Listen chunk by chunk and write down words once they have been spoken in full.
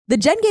The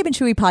Jen, Gabe, and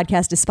Chewy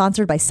podcast is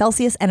sponsored by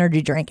Celsius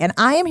Energy Drink, and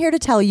I am here to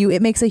tell you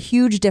it makes a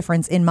huge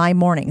difference in my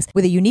mornings.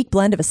 With a unique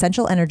blend of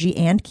essential energy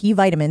and key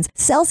vitamins,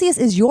 Celsius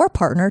is your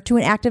partner to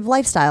an active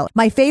lifestyle.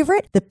 My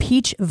favorite, the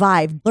Peach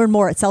Vibe. Learn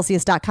more at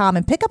Celsius.com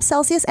and pick up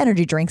Celsius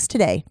Energy Drinks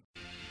today.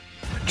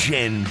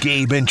 Jen,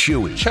 Gabe, and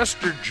Chewy.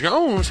 Chester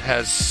Jones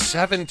has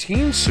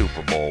 17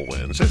 Super Bowl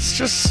wins. It's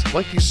just,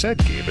 like you said,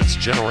 Gabe, it's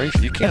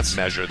generation. You can't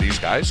measure these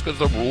guys because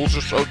the rules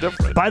are so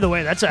different. By the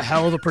way, that's a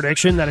hell of a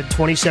prediction that in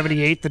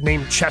 2078 the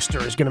name Chester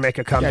is going to make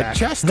a comeback.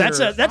 Yeah, Chester.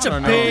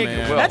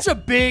 That's a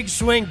big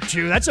swing,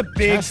 Chew. That's a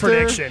big Chester,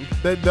 prediction.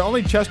 The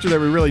only Chester that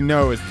we really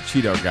know is the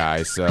Cheeto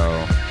guy. So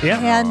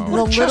yeah, and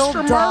the Chester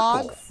little dog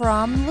Markle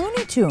from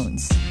Looney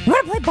Tunes. You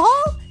want to play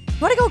ball?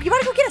 You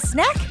want to go get a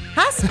snack?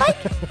 Huh, Spike?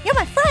 You're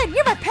my friend.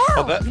 You're my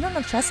pal. You don't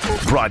know Chester?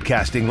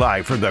 Broadcasting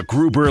live from the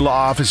Gruber Law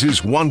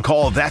Office's One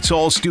Call That's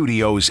All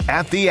studios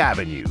at the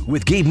Avenue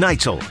with Gabe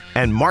Neitzel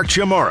and Mark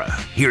Chamorro.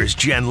 Here's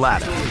Jen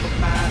Latta.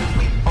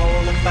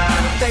 All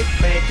about it, they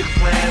making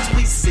plans.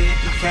 We sit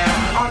and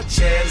count our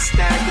chairs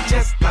stacked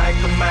just like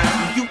a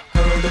mountain. You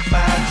heard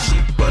about it. She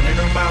running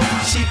her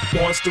mouth. She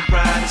wants to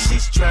ride.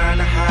 She's trying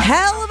to hide.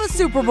 Hell of a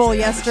Super Bowl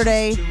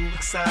yesterday.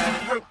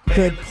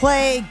 Good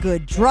play,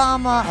 good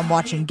drama. I'm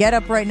watching Get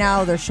Up right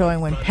now. They're showing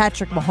when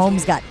Patrick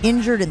Mahomes got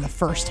injured in the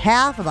first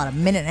half, about a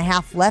minute and a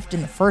half left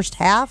in the first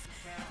half,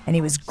 and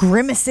he was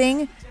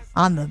grimacing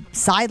on the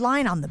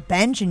sideline, on the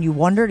bench, and you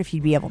wondered if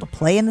he'd be able to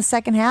play in the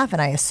second half,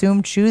 and I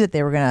assumed, Chew, that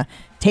they were going to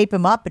tape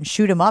him up and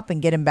shoot him up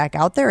and get him back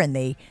out there, and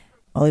he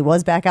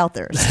was back out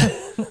there.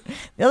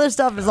 The other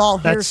stuff is all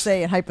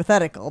hearsay and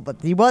hypothetical,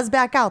 but he was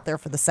back out there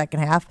for the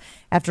second half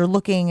after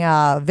looking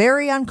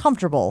very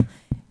uncomfortable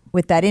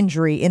with that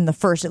injury in the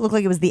first. It looked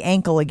like it was the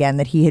ankle again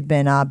that he had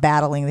been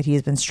battling, that he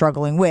has been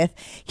struggling with.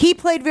 He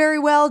played very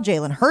well.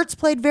 Jalen Hurts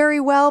played very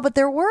well, but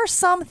there were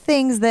some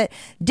things that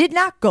did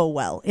not go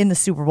well in the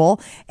Super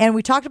Bowl. And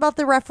we talked about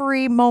the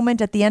referee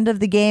moment at the end of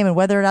the game and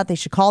whether or not they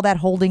should call that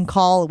holding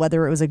call,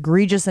 whether it was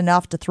egregious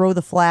enough to throw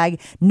the flag,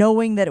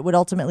 knowing that it would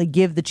ultimately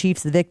give the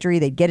Chiefs the victory.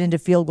 They'd get into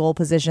field goal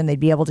position. They'd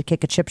be able to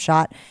kick a chip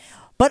shot.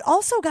 But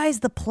also,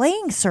 guys, the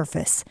playing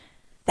surface.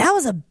 That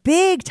was a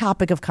big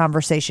topic of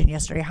conversation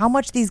yesterday, how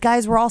much these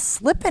guys were all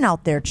slipping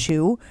out there,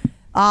 Chew,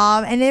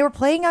 and they were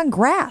playing on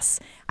grass.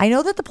 I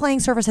know that the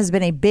playing surface has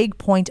been a big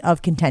point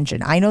of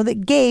contention. I know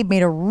that Gabe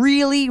made a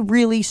really,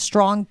 really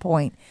strong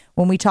point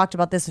when we talked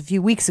about this a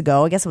few weeks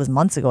ago. I guess it was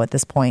months ago at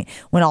this point,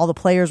 when all the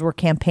players were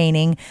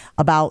campaigning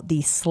about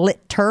the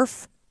slit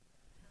turf.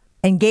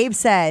 And Gabe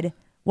said,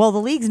 well,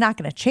 the league's not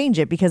going to change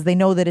it because they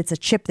know that it's a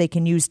chip they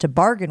can use to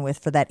bargain with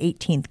for that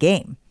 18th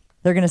game.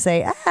 They're going to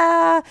say,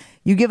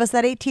 you give us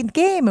that 18th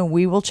game and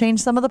we will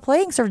change some of the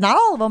playing surface. Not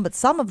all of them, but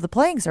some of the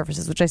playing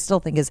surfaces, which I still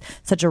think is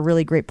such a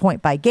really great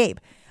point by Gabe.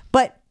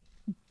 But,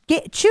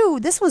 Chew,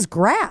 this was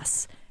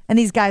grass, and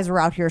these guys were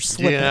out here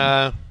slipping.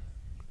 Yeah,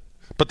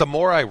 but the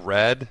more I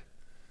read,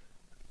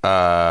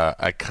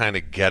 I kind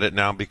of get it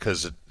now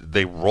because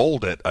they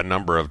rolled it a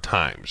number of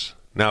times.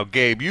 Now,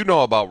 Gabe, you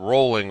know about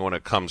rolling when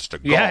it comes to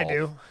golf. Yeah, I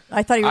do.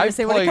 I thought you were going to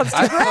say when it comes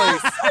to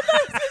grass.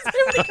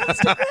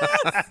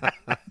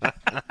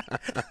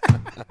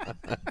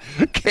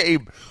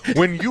 Gabe,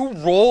 when you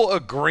roll a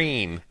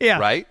green,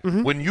 right?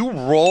 Mm-hmm. When you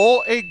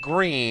roll a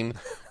green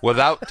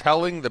without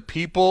telling the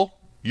people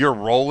you're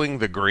rolling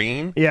the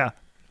green,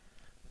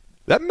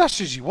 that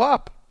messes you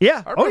up.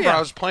 Yeah. I remember I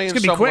was playing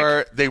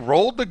somewhere, they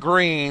rolled the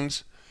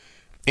greens,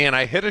 and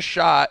I hit a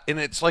shot, and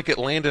it's like it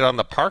landed on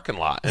the parking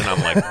lot. And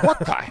I'm like, what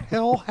the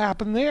hell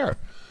happened there?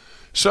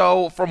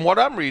 So from what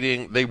I'm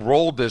reading, they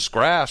rolled this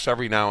grass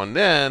every now and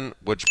then,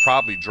 which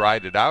probably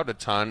dried it out a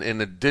ton,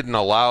 and it didn't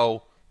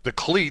allow the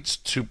cleats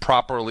to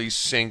properly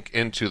sink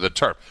into the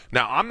turf.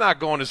 Now, I'm not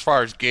going as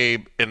far as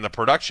Gabe in the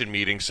production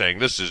meeting saying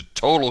this is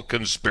total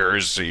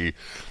conspiracy.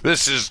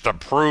 This is to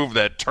prove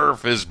that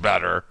turf is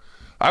better.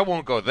 I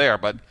won't go there,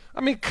 but,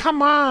 I mean,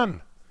 come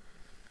on.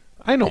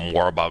 I know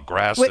more about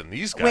grass than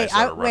these guys.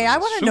 I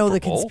want to know the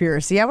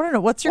conspiracy. I want to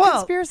know, what's your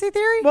conspiracy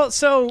theory? Well,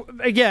 so,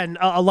 again,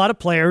 a lot of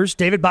players.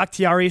 David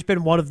Bakhtiari has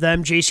been one of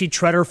them. J.C.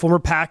 Treader, former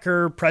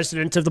Packer,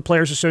 president of the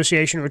Players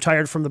Association,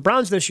 retired from the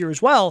Browns this year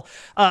as well.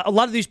 A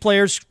lot of these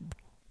players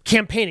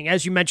campaigning,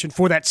 as you mentioned,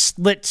 for that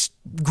slit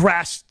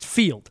grass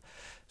field.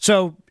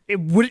 So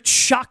would it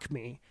shock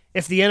me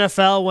if the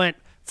NFL went,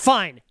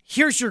 fine,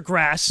 here's your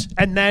grass,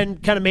 and then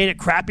kind of made it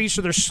crappy so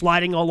they're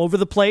sliding all over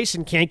the place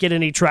and can't get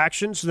any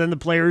traction. So then the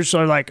players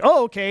are like,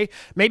 oh, okay,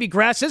 maybe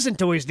grass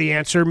isn't always the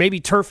answer.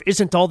 Maybe turf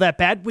isn't all that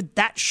bad. Would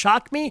that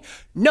shock me?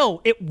 No,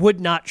 it would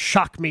not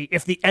shock me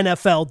if the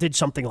NFL did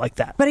something like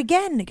that. But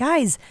again,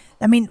 guys,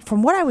 I mean,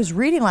 from what I was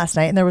reading last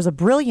night, and there was a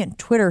brilliant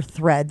Twitter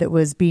thread that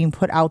was being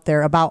put out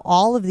there about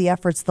all of the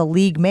efforts the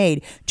league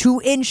made to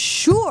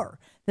ensure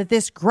that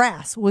this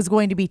grass was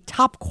going to be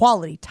top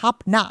quality,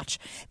 top notch.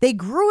 They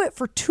grew it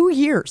for 2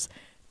 years.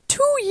 2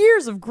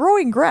 years of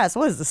growing grass.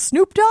 What is this,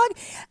 Snoop Dogg?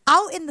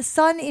 Out in the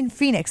sun in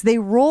Phoenix.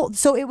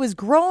 So it was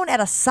grown at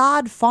a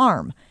sod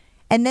farm.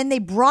 And then they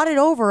brought it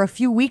over a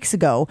few weeks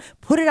ago,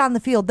 put it on the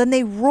field. Then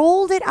they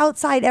rolled it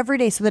outside every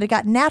day so that it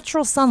got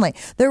natural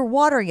sunlight. They're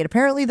watering it.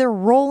 Apparently, they're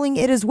rolling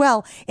it as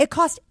well. It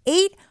cost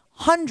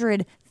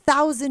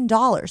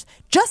 $800,000.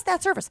 Just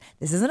that surface.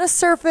 This isn't a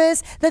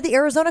surface that the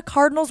Arizona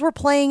Cardinals were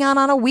playing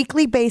on a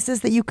weekly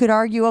basis that you could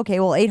argue, okay,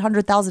 well,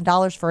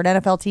 $800,000 for an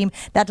NFL team,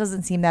 that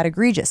doesn't seem that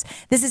egregious.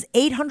 This is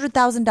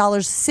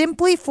 $800,000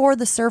 simply for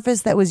the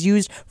surface that was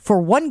used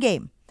for one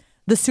game,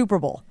 the Super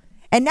Bowl.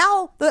 And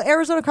now the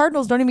Arizona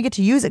Cardinals don't even get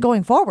to use it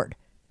going forward.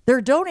 They're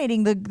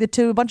donating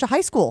to a bunch of high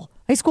school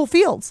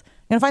fields.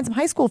 Going to find some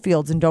high school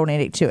fields and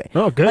donate it to it.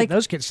 Oh, good.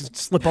 Those kids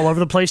slip all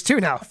over the place, too,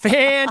 now.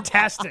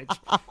 Fantastic.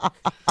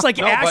 It's like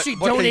Ashley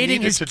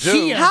donating his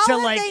Kia. How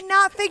have they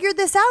not figured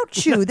this out,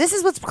 Chew? This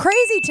is what's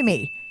crazy to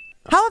me.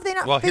 How have they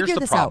not figured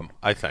this out? Well, here's the problem,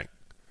 I think.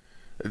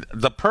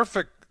 The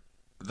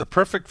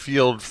perfect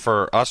field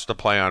for us to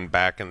play on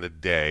back in the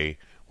day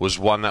was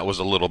one that was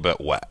a little bit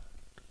wet,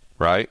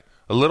 right?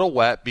 A little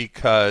wet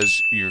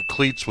because your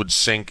cleats would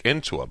sink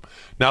into them.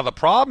 Now, the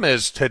problem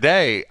is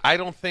today, I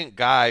don't think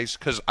guys,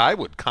 because I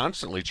would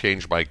constantly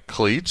change my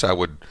cleats. I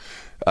would,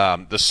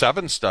 the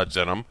 7 studs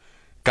in them.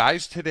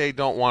 Guys today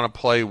don't want to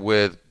play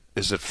with,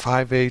 is it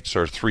 5/8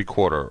 or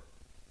 3/4?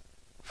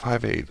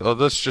 5/8. Oh,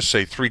 let's just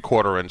say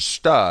 3/4 inch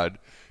stud,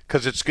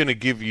 because it's going to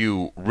give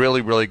you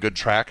really, really good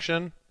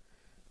traction.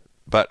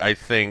 But I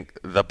think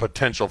the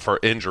potential for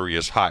injury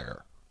is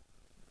higher.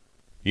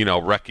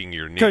 Wrecking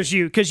your knee. Because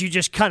you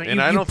just kind of you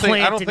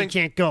plant and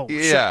can't go.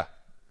 Yeah.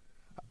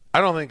 I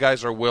don't think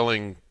guys are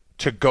willing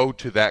to go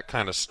to that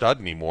kind of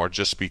stud anymore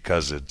just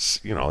because it's,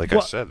 I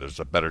said, there's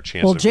a better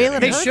chance of getting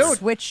Jalen Hurts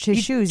switched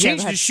his shoes. He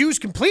changed his shoes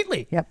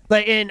completely. Yep.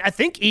 And I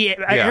think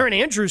Aaron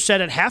Andrews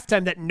said at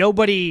halftime that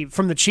nobody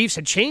from the Chiefs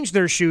had changed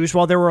their shoes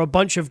while there were a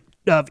bunch of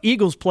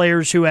Eagles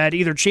players who had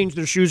either changed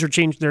their shoes or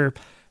changed their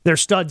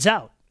studs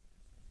out.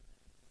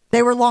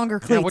 They were longer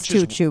cleats,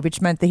 too,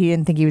 which meant that he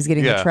didn't think he was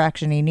getting the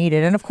traction he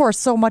needed. And, of course,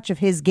 so much of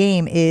his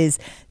game is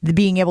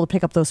being able to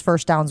pick up those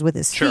first downs with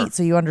his feet.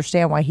 So you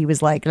understand why he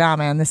was like, nah,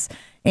 man, this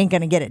ain't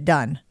going to get it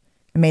done,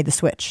 and made the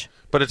switch.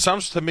 But it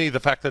sounds to me the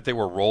fact that they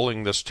were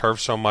rolling this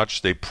turf so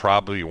much, they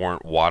probably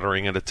weren't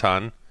watering it a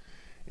ton.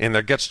 And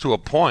there gets to a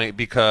point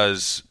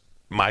because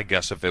my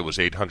guess if it was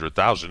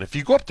 $800,000, if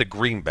you go up to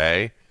Green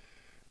Bay,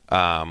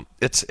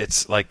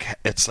 it's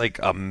like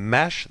a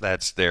mesh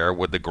that's there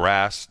with the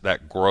grass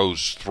that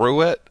grows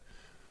through it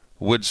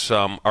with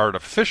some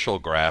artificial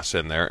grass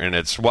in there, and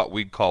it's what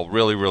we call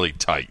really, really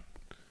tight.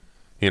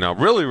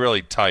 Really,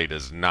 really tight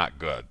is not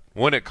good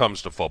when it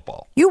comes to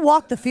football. You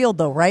walked the field,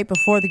 though, right,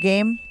 before the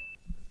game?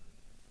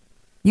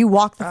 You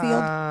walked the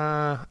field?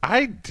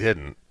 I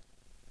didn't.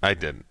 I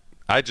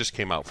just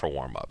came out for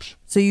warm-ups.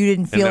 So you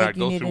didn't feel like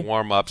you needed... And then I'd go through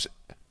warm-ups.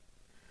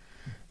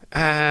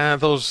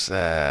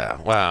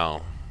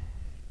 Well...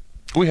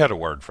 We had a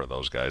word for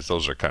those guys.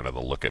 Those are kind of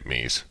the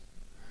look-at-me's.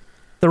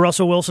 The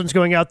Russell Wilsons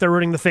going out there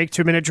running the fake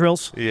 2-minute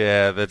drills?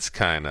 Yeah, that's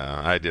kind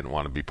of... I didn't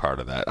want to be part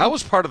of that. I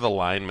was part of the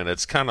linemen.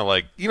 It's kind of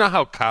like... You know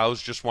how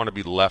cows just want to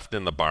be left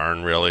in the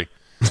barn, really?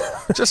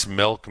 Just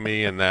milk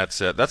me and that's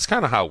it. That's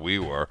kind of how we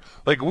were.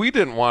 Like, we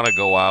didn't want to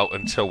go out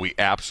until we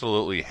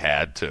absolutely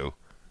had to,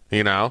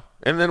 And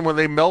then when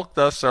they milked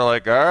us, they're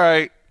like, all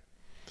right,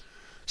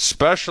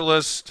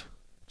 specialist,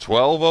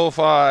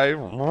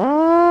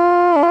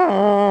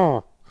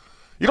 12:05.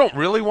 You don't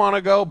really want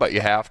to go, but you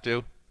have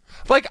to.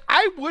 Like,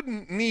 I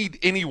wouldn't need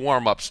any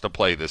warm-ups to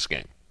play this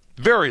game.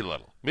 Very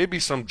little. Maybe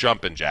some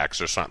jumping jacks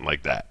or something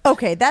like that.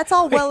 Okay, that's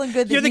all well and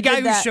good. You're the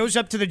guy who shows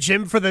up to the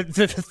gym for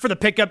the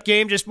pickup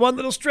game. Just one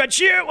little stretch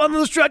here, one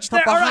little stretch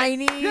there. All right,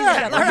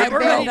 yeah, all right, we're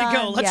ready to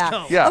go. Let's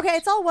go. Yeah. Okay,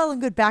 it's all well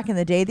and good back in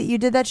the day that you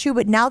did that, Shu,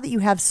 but now that you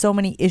have so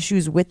many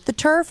issues with the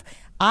turf,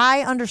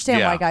 I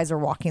understand why guys are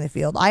walking the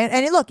field.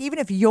 And look, even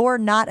if you're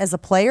not as a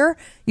player,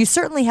 you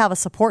certainly have a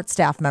support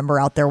staff member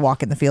out there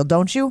walking the field,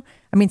 don't you?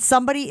 I mean,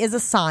 somebody is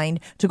assigned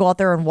to go out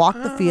there and walk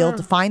the field,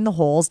 to find the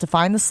holes, to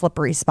find the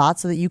slippery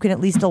spots so that you can at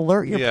least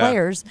alert your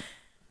players.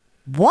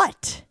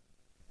 What?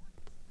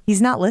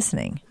 He's not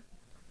listening.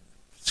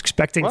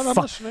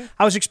 I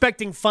was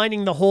expecting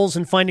finding the holes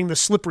and finding the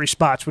slippery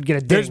spots would get a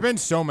ding. There's been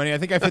so many. I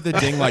think I've hit the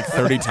ding like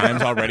 30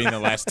 times already in the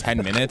last 10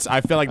 minutes.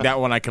 I feel like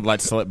that one I could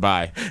let slip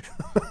by.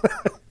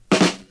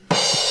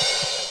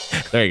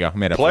 There you go.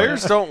 Made up.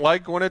 Players don't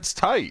like when it's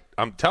tight.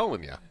 I'm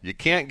telling you. You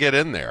can't get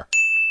in there.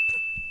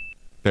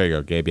 There you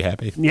go, Gabe. You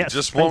happy? Yes. It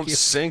just won't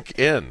sink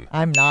in.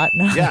 I'm not.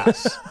 No.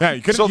 Yes.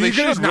 Yeah, so they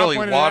should really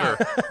water.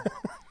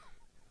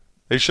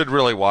 They should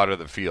really water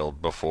the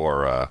field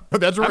before.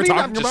 That's what we're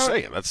talking I'm just about?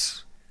 saying.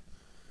 That's.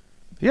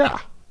 Yeah.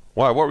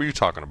 Why? What were you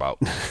talking about?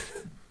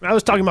 I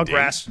was talking about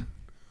grass.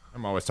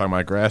 I'm always talking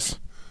about grass.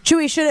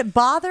 Chewy, should it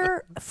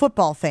bother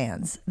football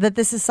fans that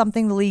this is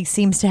something the league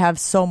seems to have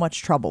so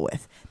much trouble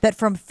with? That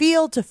from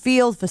field to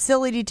field,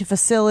 facility to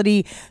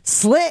facility,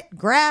 slit,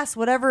 grass,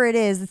 whatever it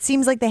is, it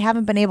seems like they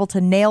haven't been able to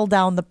nail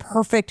down the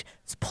perfect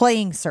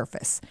playing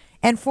surface.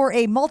 And for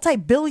a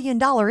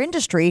multi-billion-dollar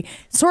industry,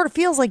 it sort of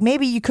feels like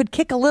maybe you could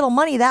kick a little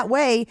money that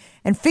way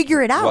and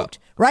figure it out.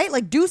 right?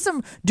 Like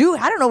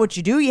I don't know what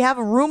you do. You have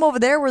a room over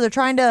there where they're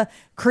trying to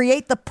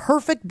create the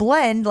perfect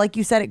blend, like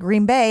you said at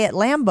Green Bay, at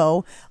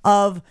Lambeau,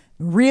 of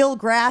real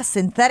grass,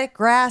 synthetic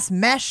grass,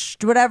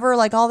 meshed, whatever,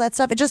 like all that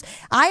stuff.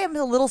 I am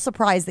a little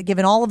surprised that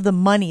given all of the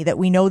money that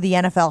we know the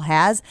NFL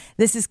has,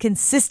 this is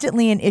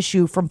consistently an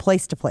issue from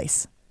place to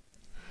place.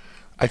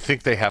 I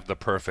think they have the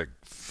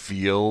perfect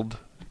field,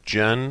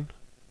 Jen.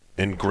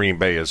 And Green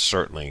Bay is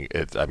certainly,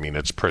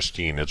 it's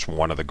pristine. It's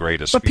one of the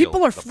greatest But fields.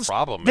 people are, the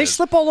problem they is,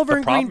 slip all over the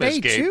in Green problem Bay, is,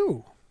 Gabe,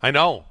 too. I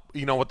know.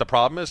 You know what the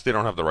problem is? They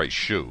don't have the right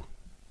shoe.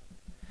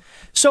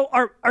 So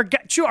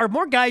are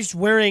more guys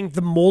wearing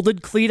the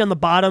molded cleat on the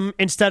bottom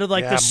instead of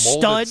like the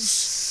molded studs?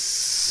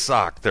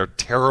 Suck. They're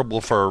terrible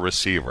for a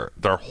receiver.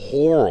 They're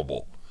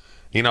horrible.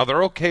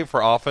 They're okay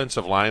for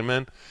offensive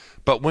linemen,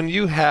 but when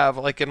you have,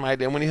 like in my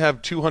day, when you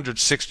have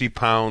 260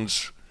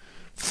 pounds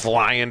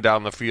flying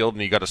down the field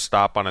and you got to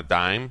stop on a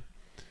dime,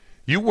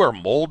 you wear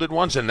molded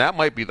ones, and that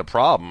might be the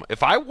problem.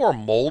 If I wore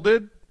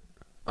molded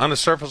on a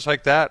surface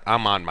like that,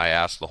 I'm on my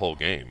ass the whole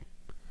game.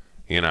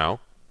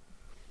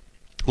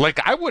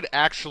 Like, I would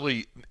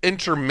actually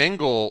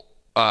intermingle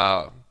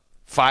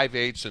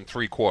 5/8 and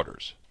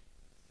 3/4.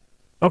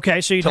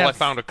 Okay, so I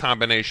found a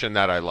combination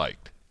that I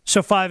liked.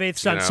 So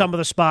 5/8 on some of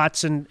the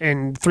spots and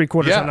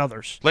 3/4 on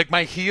others. Like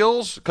my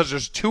heels, because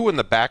there's 2 in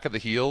the back of the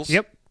heels.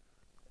 Yep.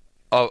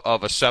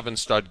 Of a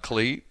 7-stud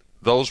cleat.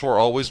 Those were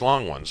always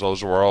long ones.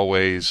 Those were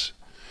always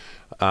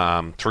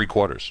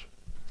 3/4.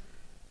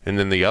 And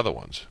then the other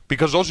ones,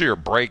 because those are your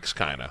brakes,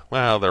 kind of.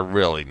 Well, they're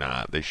really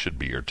not. They should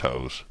be your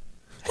toes.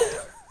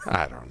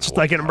 I don't know. It's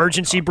like an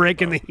emergency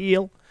brake in the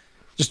heel.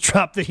 Just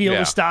drop the heel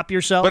to stop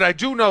yourself. But I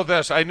do know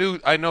this. I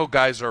know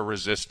guys are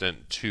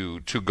resistant to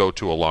go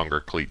to a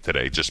longer cleat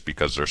today just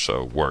because they're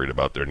so worried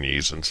about their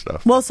knees and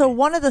stuff. Well, so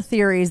one of the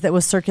theories that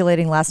was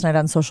circulating last night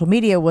on social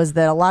media was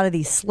that a lot of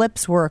these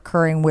slips were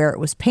occurring where it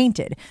was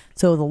painted.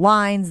 So the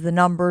lines, the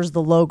numbers,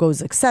 the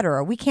logos,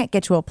 etc. We can't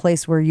get to a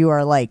place where you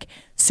are like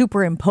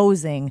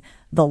superimposing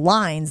the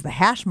lines, the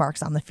hash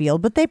marks on the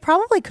field, but they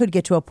probably could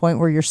get to a point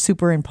where you're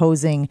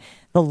superimposing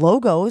the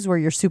logos, where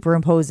you're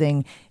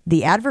superimposing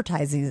the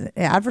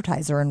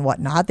advertiser and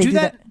whatnot. They do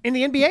that in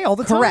the NBA all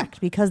the time. Correct,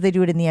 because they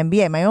do it in the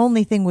NBA. My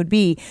only thing would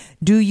be,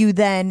 do you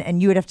then,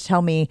 and you would have to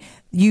tell me,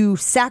 you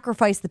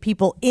sacrifice the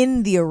people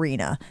in the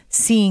arena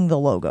seeing the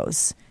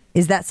logos?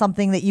 Is that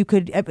something that you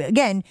could,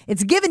 again,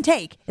 it's give and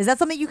take. Is that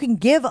something you can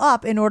give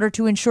up in order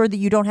to ensure that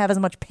you don't have as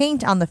much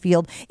paint on the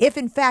field if,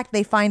 in fact,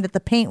 they find that the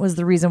paint was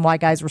the reason why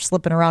guys were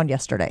slipping around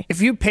yesterday? If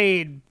you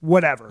paid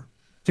whatever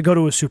to go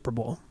to a Super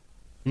Bowl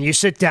and you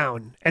sit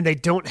down and they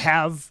don't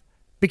have,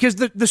 because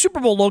the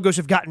Super Bowl logos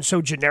have gotten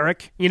so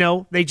generic,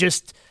 they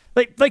just,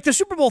 like the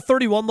Super Bowl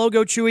 31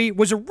 logo, Chewy,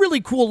 was a really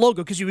cool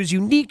logo because it was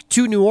unique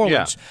to New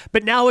Orleans. Yeah.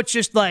 But now it's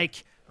just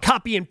like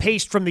copy and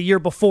paste from the year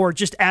before,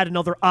 just add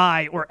another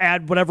I or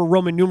add whatever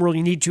Roman numeral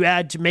you need to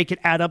add to make it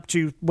add up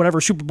to whatever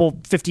Super Bowl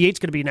 58 is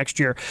going to be next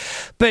year.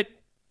 But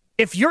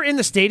if you're in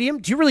the stadium,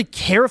 do you really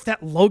care if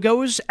that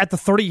logo's at the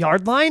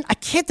 30-yard line? I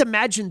can't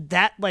imagine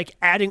that like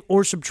adding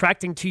or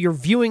subtracting to your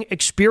viewing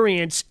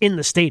experience in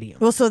the stadium.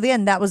 Well, so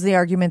then that was the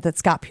argument that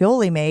Scott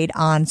Pioli made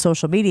on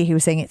social media. He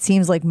was saying it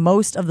seems like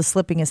most of the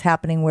slipping is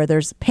happening where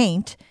there's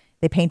paint.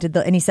 They painted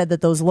and he said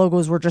that those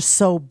logos were just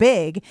so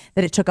big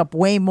that it took up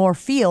way more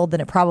field than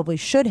it probably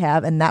should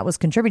have, and that was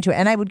contributing to it.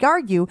 And I would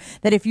argue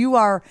that if you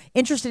are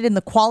interested in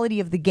the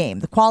quality of the game,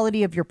 the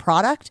quality of your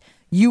product,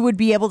 you would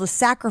be able to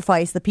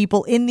sacrifice the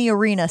people in the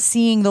arena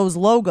seeing those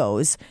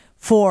logos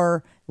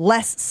for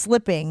less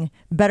slipping,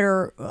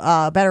 better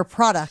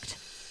product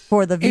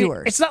for the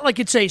viewers. It's not like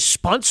it's a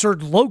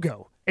sponsored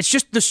logo. It's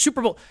just the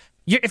Super Bowl.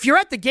 If you're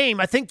at the game,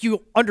 I think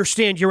you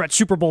understand you're at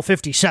Super Bowl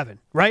 57,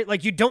 right?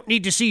 Like you don't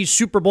need to see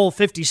Super Bowl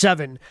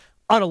 57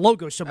 on a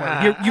logo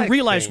somewhere. You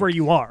realize where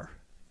you are.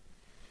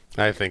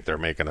 I think they're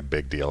making a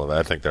big deal of that.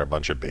 I think they're a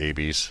bunch of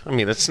babies. I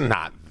mean, it's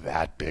not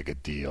that big a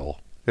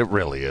deal. It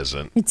really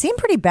isn't. It seemed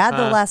pretty bad,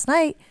 though, last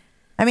night.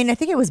 I mean, I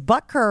think it was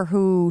Butker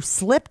who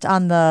slipped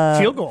on the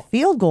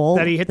field goal.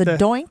 That he hit the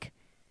doink.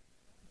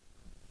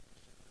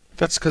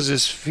 That's because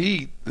his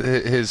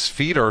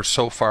feet are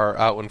so far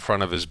out in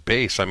front of his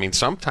base. I mean,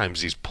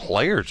 sometimes these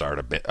players are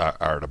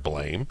to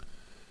blame.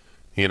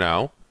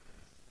 I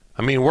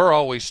mean, we're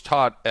always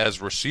taught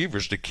as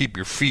receivers to keep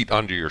your feet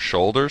under your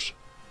shoulders.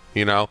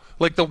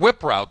 Like the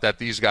whip route that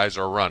these guys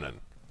are running,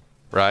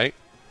 right?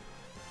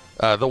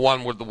 The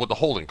one with the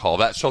holding call.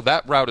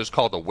 That route is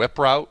called the whip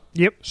route.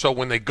 Yep. So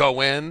when they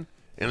go in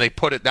and they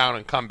put it down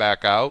and come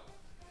back out.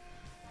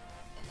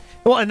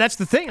 Well, and that's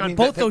the thing.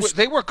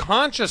 They were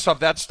conscious of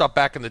that stuff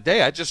back in the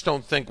day. I just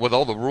don't think with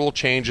all the rule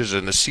changes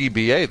in the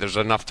CBA, there's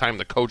enough time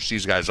to coach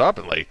these guys up.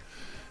 And like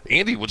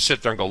Andy would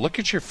sit there and go, "Look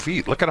at your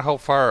feet. Look at how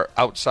far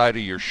outside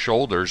of your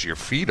shoulders your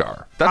feet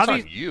are." That's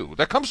on you.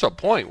 That comes to a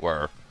point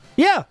where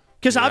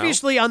because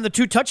obviously on the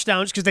 2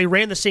 touchdowns, because they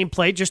ran the same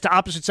play just to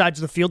opposite sides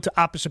of the field to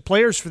opposite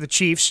players for the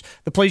Chiefs.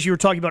 The plays you were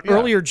talking about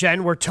earlier,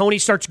 Jen, where Tony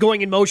starts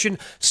going in motion,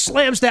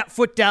 slams that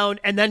foot down,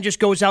 and then just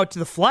goes out to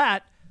the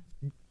flat.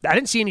 I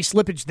didn't see any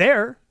slippage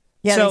there.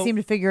 Yeah, they seem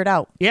to figure it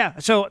out. Yeah,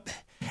 so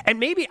And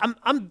maybe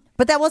I'm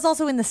But that was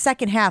also in the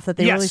second half that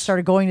they really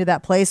started going to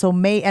that play. So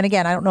and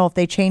again, I don't know if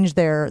they changed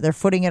their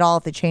footing at all,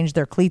 if they changed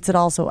their cleats at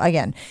all. So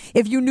again,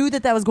 if you knew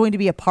that was going to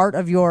be a part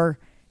of your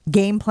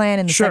game plan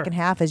in the second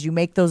half as you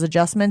make those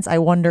adjustments, I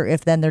wonder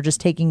if then they're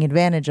just taking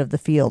advantage of the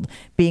field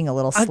being a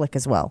little slick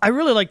as well. I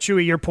really like,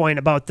 Chewy, your point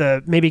about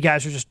maybe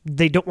guys are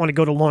they don't want to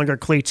go to longer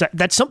cleats.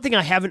 That's something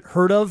I haven't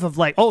heard of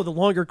like, the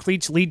longer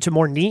cleats lead to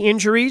more knee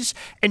injuries.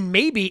 And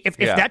maybe if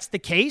that's the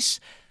case,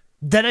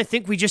 then I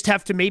think we just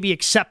have to maybe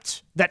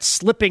accept that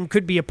slipping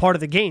could be a part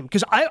of the game.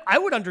 Because I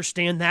would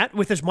understand that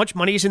with as much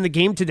money as in the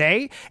game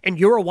today, and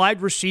you're a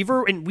wide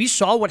receiver, and we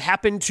saw what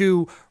happened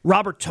to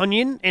Robert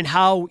Tonyan and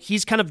how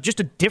he's kind of just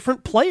a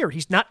different player.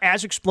 He's not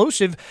as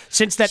explosive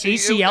since that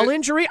ACL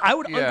injury. I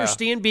would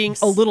understand being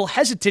a little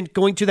hesitant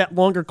going to that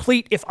longer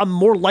cleat if I'm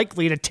more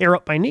likely to tear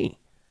up my knee.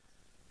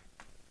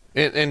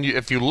 And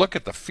if you look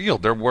at the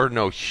field, there were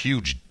no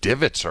huge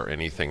divots or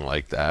anything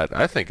like that.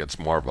 I think it's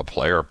more of a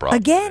player problem.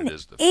 Again, than it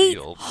is the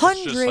field.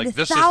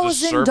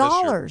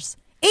 $800,000.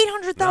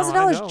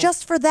 $800,000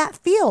 just for that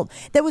field.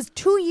 That was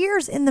 2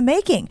 years in the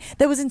making.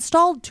 That was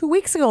installed 2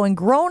 weeks ago and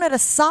grown at a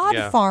sod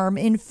farm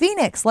in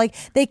Phoenix. Like,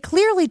 they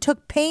clearly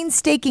took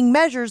painstaking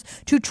measures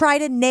to try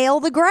to nail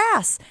the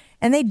grass,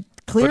 and they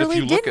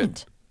clearly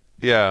didn't.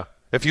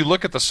 If you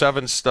look at the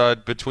 7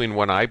 stud between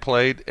when I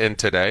played and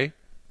today,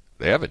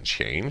 they haven't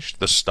changed.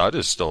 The stud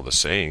is still the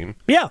same.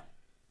 Yeah.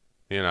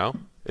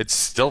 It's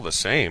still the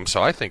same.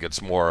 So I think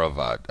it's more of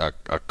a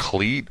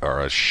cleat or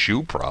a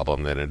shoe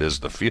problem than it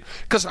is the field.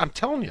 Because I'm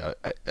telling you,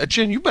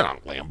 Jen, you've been on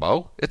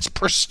Lambeau. It's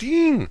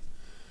pristine.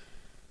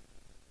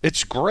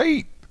 It's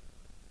great.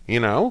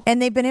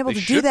 And they've been able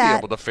to do that. Be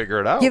able to figure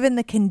it out. Given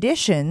the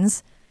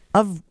conditions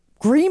of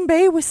Green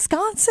Bay,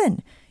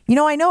 Wisconsin.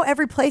 I know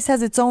every place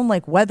has its own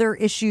weather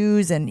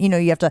issues, and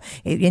you have to.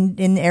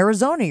 In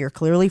Arizona, you're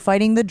clearly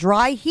fighting the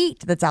dry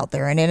heat that's out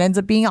there, and it ends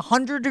up being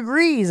 100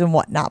 degrees and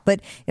whatnot. But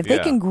if they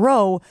can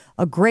grow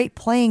a great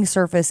playing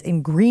surface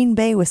in Green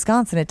Bay,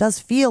 Wisconsin, it does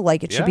feel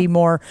like it should be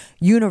more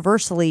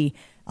universally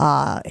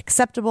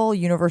acceptable,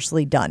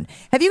 universally done.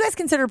 Have you guys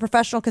considered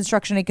Professional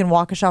Construction Inc. in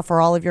Waukesha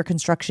for all of your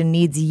construction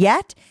needs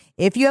yet?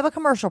 If you have a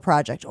commercial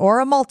project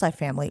or a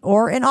multifamily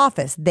or an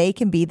office, they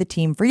can be the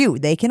team for you.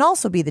 They can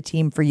also be the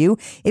team for you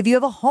if you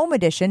have a home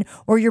addition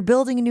or you're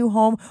building a new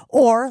home,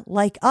 or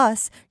like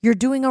us, you're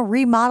doing a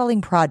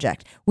remodeling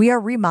project. We are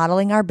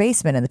remodeling our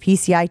basement, and the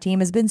PCI team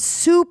has been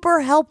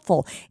super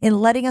helpful in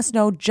letting us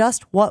know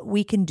just what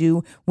we can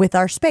do with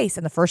our space.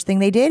 And the first thing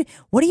they did,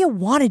 what do you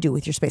want to do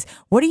with your space?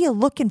 What are you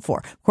looking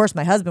for? Of course,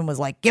 my husband was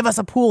like, give us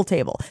a pool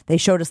table. They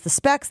showed us the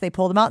specs. They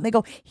pulled them out and they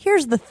go,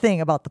 here's the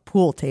thing about the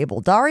pool table,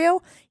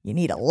 Dario. You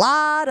need a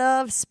lot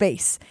of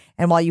space.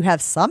 And while you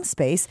have some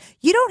space,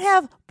 you don't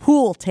have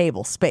pool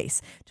table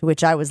space. To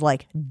which I was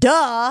like,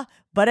 duh.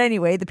 But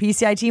anyway, the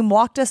PCI team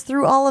walked us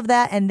through all of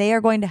that, and they are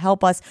going to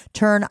help us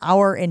turn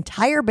our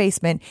entire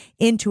basement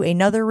into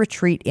another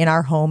retreat in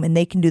our home, and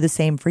they can do the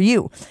same for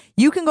you.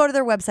 You can go to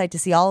their website to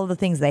see all of the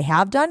things they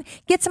have done,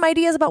 get some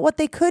ideas about what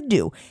they could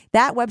do.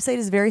 That website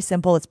is very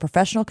simple. It's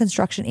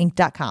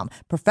professionalconstructioninc.com.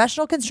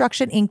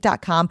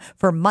 Professionalconstructioninc.com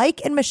for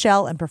Mike and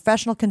Michelle and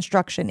Professional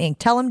Construction Inc.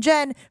 Tell them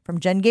Jen from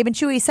Jen, Gabe, and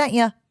Chewy sent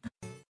you.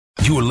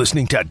 You're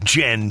listening to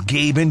Jen,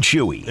 Gabe, and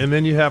Chewy. And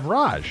then you have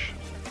Raj,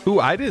 who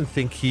I didn't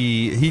think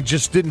he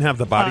just didn't have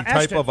the body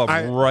type of a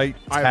right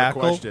tackle. I have a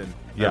question.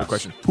 Yes. I have a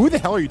question. Who the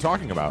hell are you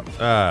talking about?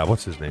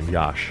 What's his name?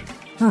 Yash.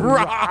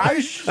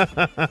 Raj?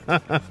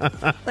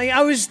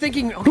 I was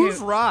thinking, okay, Who's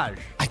Raj?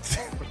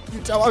 You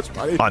tell us,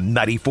 buddy. On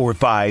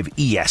 94.5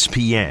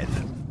 ESPN.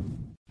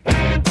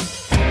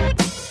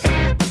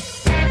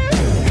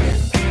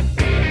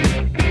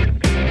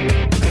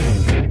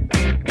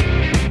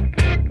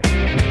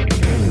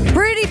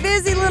 Pretty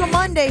busy little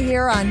Monday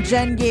here on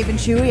Jen, Gabe, and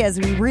Chewy as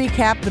we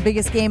recap the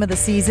biggest game of the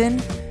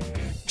season.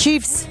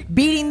 Chiefs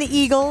beating the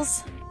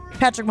Eagles.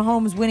 Patrick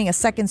Mahomes winning a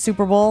second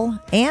Super Bowl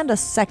and a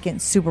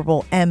second Super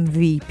Bowl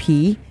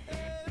MVP.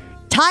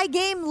 Tie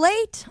game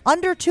late,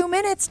 under 2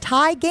 minutes,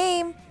 tie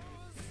game.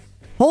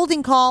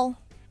 Holding call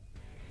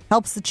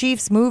helps the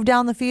Chiefs move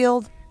down the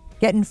field,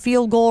 get in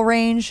field goal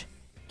range,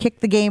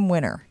 kick the game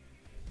winner.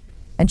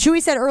 And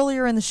Chewy said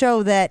earlier in the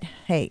show that,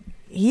 hey,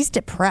 he's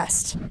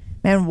depressed.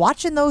 Man,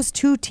 watching those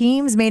two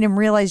teams made him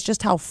realize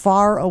just how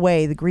far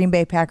away the Green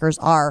Bay Packers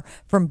are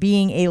from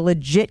being a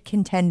legit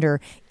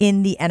contender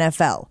in the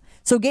NFL.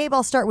 So, Gabe,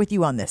 I'll start with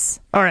you on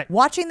this. All right.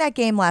 Watching that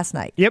game last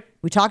night. Yep.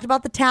 We talked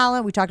about the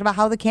talent. We talked about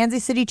how the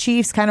Kansas City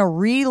Chiefs kind of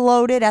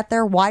reloaded at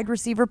their wide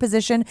receiver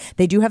position.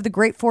 They do have the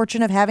great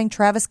fortune of having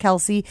Travis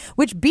Kelce,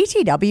 which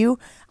BTW,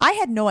 I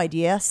had no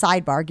idea.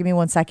 Sidebar, give me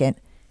 1 second.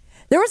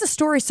 There was a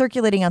story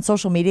circulating on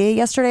social media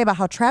yesterday about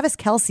how Travis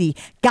Kelce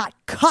got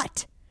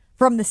cut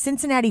from the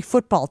Cincinnati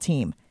football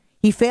team.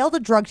 He failed a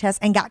drug test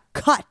and got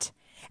cut.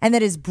 and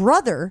that his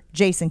brother,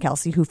 Jason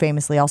Kelce, who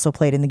famously also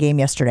played in the game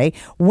yesterday,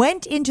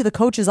 went into the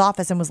coach's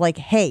office and was like,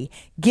 hey,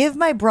 give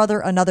my brother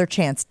another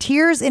chance.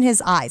 Tears in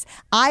his eyes.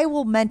 I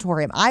will mentor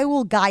him. I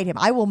will guide him.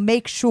 I will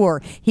make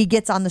sure he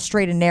gets on the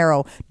straight and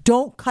narrow.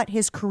 Don't cut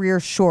his career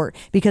short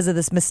because of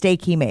this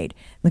mistake he made.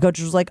 And the coach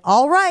was like,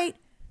 all right,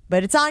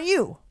 but it's on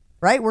you,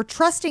 right? We're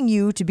trusting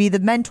you to be the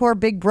mentor,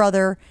 big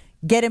brother,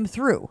 get him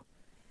through.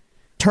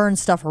 Turn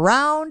stuff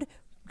around,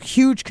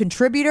 huge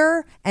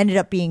contributor, ended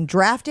up being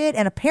drafted.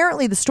 And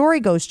apparently the story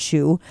goes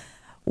to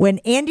when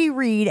Andy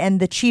Reid and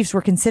the Chiefs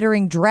were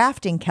considering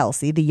drafting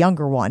Kelce, the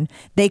younger one,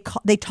 they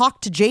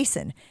talked to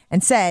Jason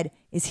and said,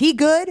 is he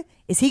good?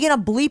 Is he going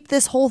to bleep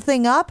this whole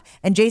thing up?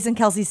 And Jason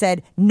Kelce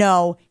said,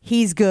 no,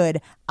 he's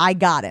good. I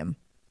got him.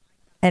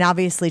 And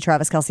obviously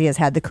Travis Kelce has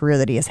had the career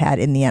that he has had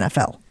in the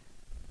NFL.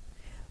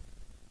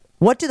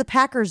 What do the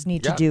Packers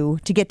need to do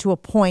to get to a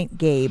point,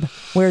 Gabe,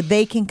 where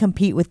they can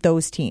compete with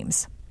those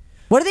teams?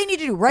 What do they need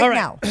to do right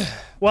now?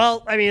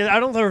 Well, I mean, I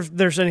don't know if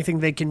there's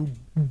anything they can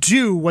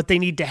do. What they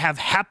need to have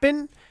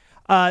happen,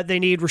 they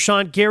need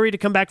Rashawn Gary to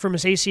come back from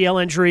his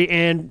ACL injury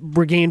and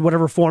regain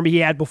whatever form he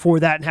had before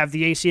that and have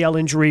the ACL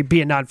injury be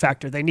a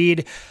non-factor. They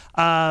need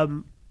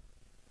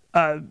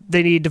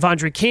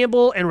Devondre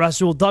Campbell and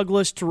Rasul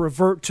Douglas to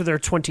revert to their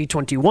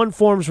 2021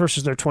 forms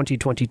versus their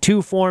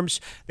 2022 forms.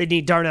 They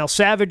need Darnell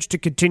Savage to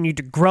continue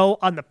to grow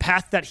on the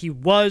path that he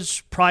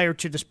was prior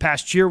to this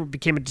past year, which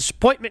became a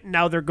disappointment. And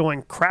now they're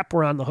going, crap,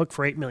 we're on the hook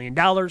for $8 million.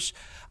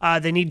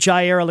 They need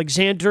Jair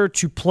Alexander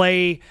to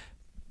play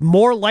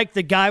more like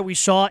the guy we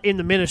saw in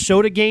the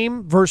Minnesota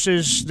game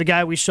versus the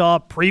guy we saw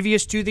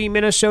previous to the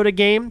Minnesota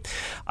game.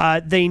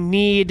 They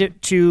need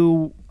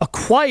to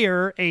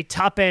acquire a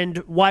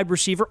top-end wide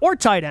receiver or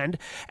tight end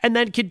and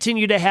then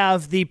continue to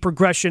have the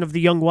progression of the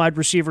young wide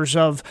receivers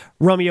of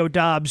Romeo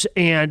Doubs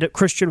and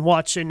Christian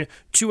Watson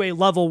to a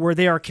level where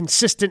they are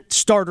consistent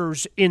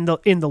starters in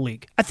the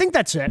league. I think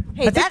that's it.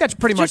 Hey, I think that's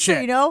pretty much so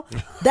it. You know,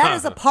 that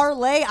is a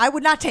parlay I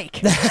would not take.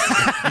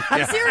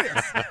 I'm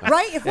serious,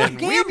 right? If we're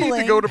gambling, we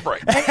need to go to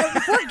break.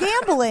 If we're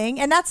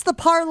gambling and that's the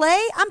parlay,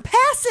 I'm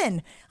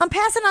passing. I'm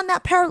passing on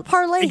that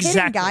parlay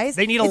Exactly. hitting, guys.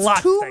 They need a it's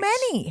lot too of things.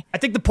 many. I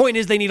think the point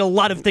is they need a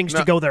lot of things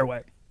to go their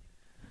way.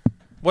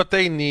 What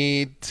they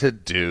need to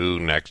do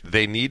next,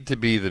 they need to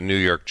be the New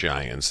York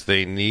Giants.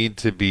 They need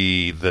to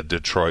be the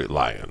Detroit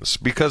Lions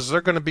because they're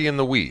going to be in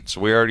the weeds.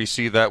 We already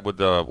see that with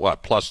the,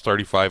 plus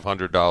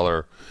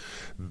 $3,500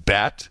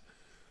 bet.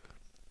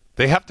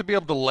 They have to be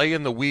able to lay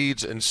in the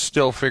weeds and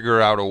still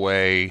figure out a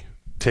way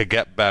to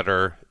get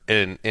better.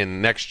 And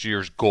next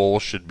year's goal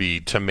should be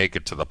to make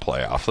it to the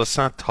playoffs. Let's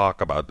not talk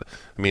about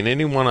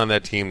anyone on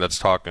that team that's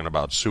talking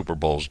about Super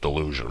Bowl's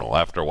delusional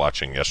after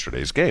watching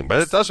yesterday's game.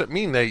 But it doesn't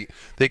mean they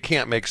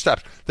can't make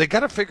steps. They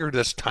got to figure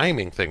this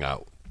timing thing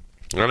out.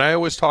 And I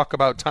always talk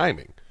about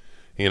timing,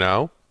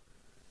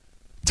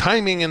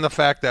 Timing in the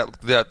fact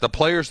that the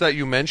players that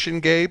you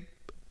mentioned, Gabe,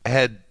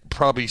 had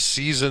probably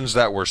seasons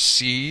that were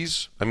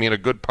C's. A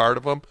good part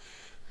of them.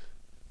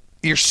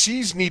 Your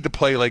C's need to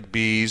play like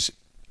B's.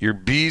 Your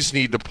B's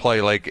need to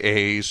play like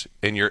A's,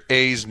 and your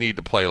A's need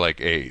to play like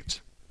A's.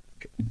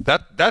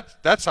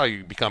 That's how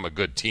you become a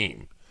good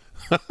team.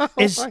 Why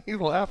are you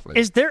laughing?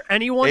 Is there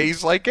anyone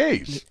A's like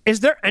A's? Is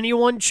there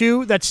anyone,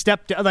 Chew, that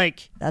stepped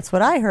like? That's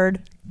what I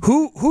heard.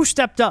 Who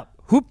stepped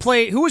up? Who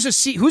was a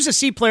C? Who's a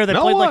C player that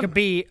played like a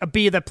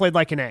B that played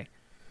like an A?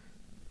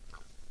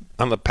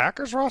 On the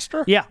Packers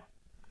roster? Yeah.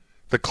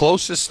 The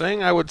closest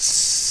thing I would.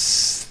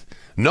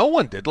 No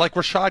one did. Like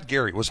Rashad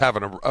Gary was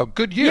having a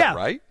good year,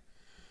 right?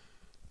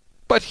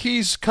 But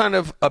he's kind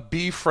of a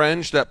B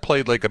fringe that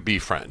played like a B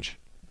fringe.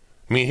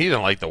 He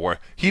didn't like the word.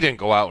 He didn't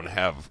go out and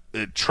have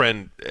it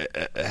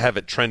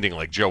trending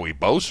like Joey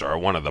Bosa or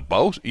one of the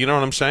Bosa. You know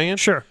what I'm saying?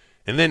 Sure.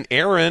 And then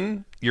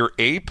Aaron, your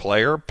A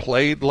player,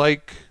 played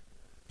like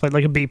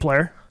a B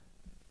player.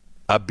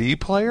 A B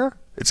player?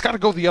 It's got to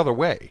go the other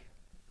way.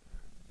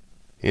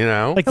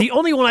 Like the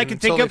only one I can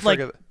think of, like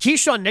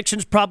Keyshawn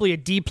Nixon's probably a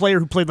D player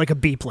who played like a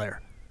B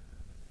player.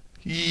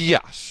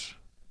 Yes.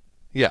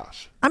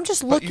 I'm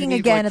just looking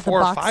again at the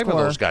box score. 4 or 5 of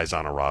those guys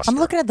on a roster. I'm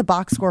looking at the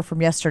box score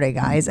from yesterday,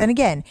 guys. And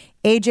again,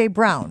 A.J.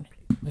 Brown.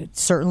 It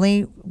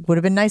certainly would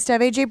have been nice to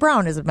have A.J.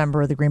 Brown as a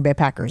member of the Green Bay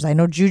Packers. I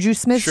know Juju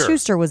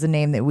Smith-Schuster was a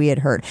name that we had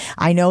heard.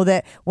 I know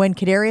that when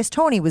Kadarius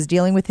Toney was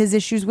dealing with his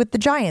issues with the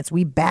Giants,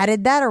 we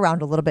batted that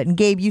around a little bit. And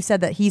Gabe, you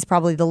said that he's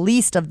probably the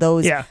least of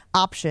those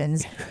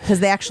options because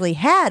they actually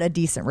had a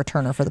decent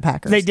returner for the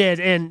Packers. They did.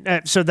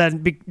 And so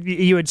then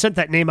you had sent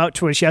that name out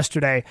to us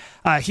yesterday.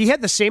 He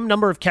had the same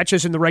number of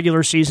catches in the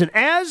regular season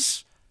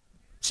as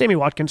Sammy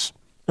Watkins.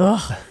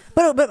 Ugh.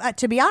 But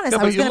to be honest,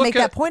 I was going to make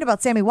that point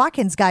about Sammy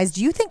Watkins, guys.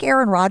 Do you think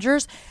Aaron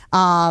Rodgers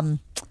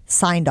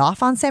signed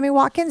off on Sammy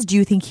Watkins? Do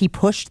you think he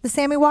pushed the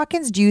Sammy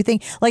Watkins? Do you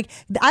think,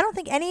 I don't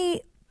think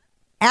any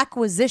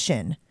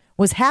acquisition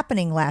was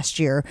happening last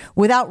year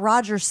without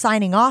Rodgers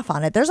signing off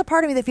on it. There's a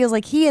part of me that feels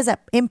like he is,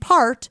 in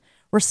part,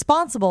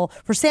 responsible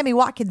for Sammy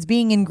Watkins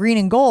being in green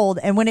and gold.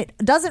 And when it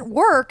doesn't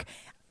work,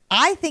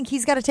 I think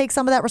he's got to take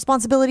some of that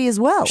responsibility as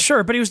well.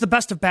 Sure, but he was the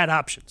best of bad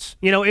options.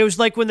 It was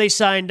like when they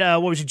signed,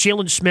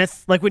 Jalen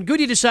Smith? Like when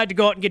Goody decided to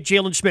go out and get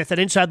Jalen Smith, that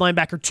inside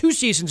linebacker, 2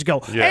 seasons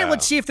ago. Yeah. Hey,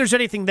 let's see if there's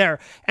anything there.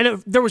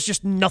 And there was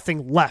just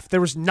nothing left.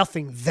 There was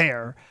nothing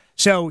there.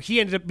 So he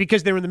ended up,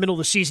 because they were in the middle of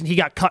the season, he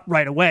got cut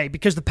right away.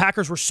 Because the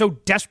Packers were so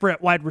desperate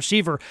at wide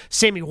receiver,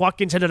 Sammy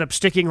Watkins ended up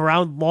sticking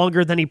around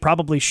longer than he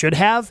probably should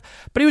have.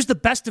 But he was the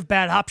best of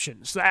bad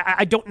options.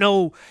 I don't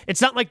know.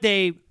 It's not like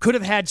they could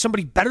have had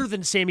somebody better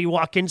than Sammy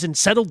Watkins and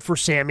settled for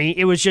Sammy.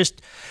 It was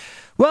just,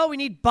 well, we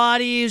need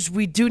bodies.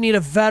 We do need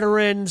a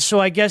veteran. So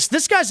I guess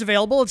this guy's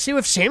available. Let's see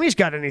if Sammy's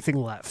got anything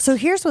left. So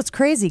here's what's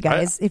crazy,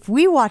 guys. If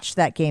we watched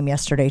that game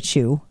yesterday,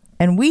 Chew,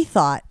 and we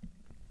thought,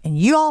 and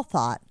you all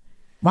thought,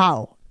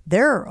 wow,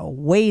 they're a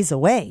ways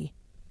away.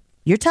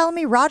 You're telling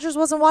me Rodgers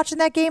wasn't watching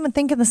that game and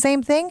thinking the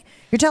same thing?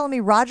 You're telling me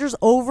Rodgers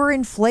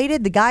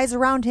overinflated the guys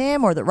around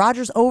him, or that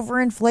Rodgers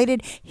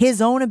overinflated his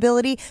own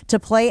ability to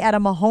play at a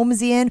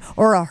Mahomesian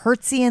or a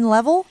Hurtsian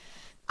level?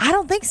 I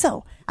don't think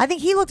so. I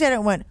think he looked at it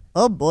and went,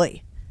 oh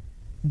boy,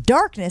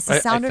 darkness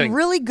is sounding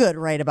really good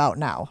right about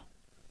now.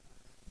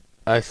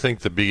 I think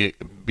the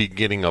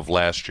beginning of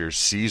last year's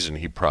season,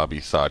 he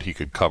probably thought he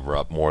could cover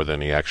up more than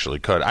he actually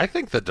could. I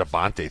think the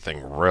Davante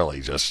thing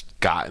really just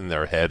got in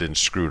their head and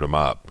screwed them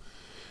up.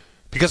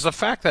 Because the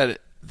fact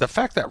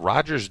that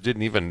Rodgers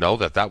didn't even know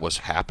that was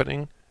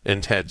happening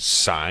and had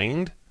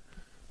signed,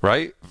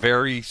 right,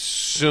 very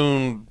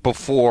soon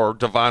before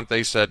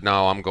Davante said,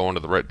 no, I'm going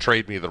to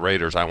trade me the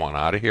Raiders, I want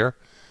out of here.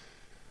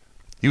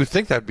 You would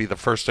think that'd be the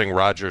first thing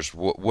Rodgers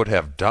would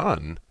have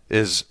done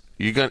is,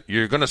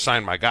 you're going to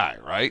sign my guy,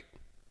 right?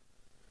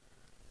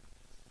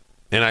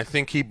 And I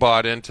think he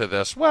bought into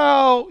this.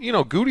 Well,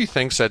 Goody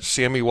thinks that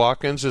Sammy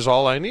Watkins is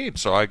all I need,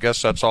 so I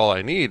guess that's all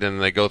I need.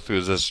 And they go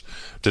through this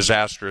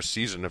disastrous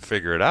season to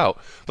figure it out.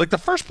 Like, the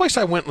first place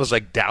I went was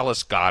like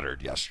Dallas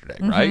Goedert yesterday,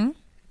 right?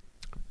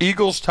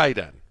 Eagles tight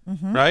end,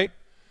 right?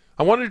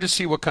 I wanted to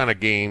see what kind of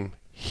game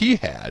he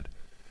had.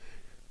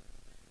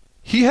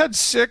 He had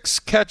 6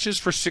 catches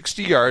for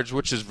 60 yards,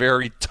 which is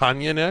very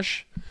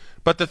Tonyan-ish.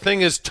 But the thing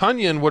is,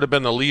 Tonyan would have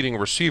been the leading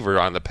receiver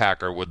on the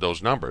Packer with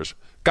those numbers.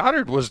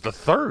 Goddard was the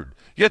third.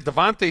 You had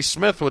Devontae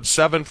Smith with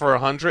 7 for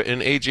 100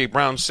 and A.J.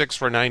 Brown 6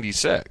 for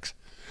 96.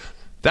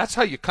 That's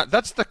how you.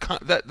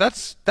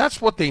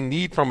 That's what they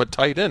need from a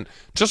tight end,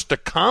 just to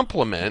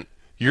complement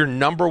your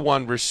number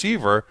one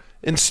receiver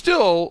and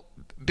still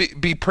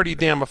be pretty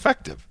damn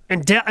effective.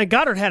 And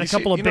Goddard had a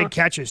couple of big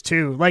catches,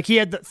 too. Like, he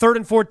had the 3rd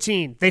and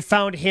 14. They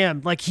found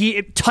him. Like,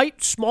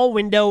 tight, small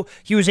window,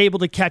 he was able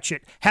to catch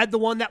it. Had the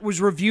one that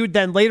was reviewed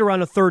then later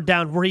on a 3rd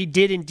down where he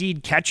did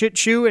indeed catch it,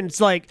 Chew. And it's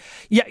like,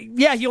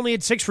 yeah, he only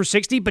had 6 for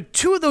 60, but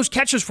 2 of those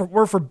catches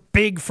were for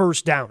big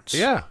first downs.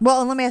 Yeah. Well,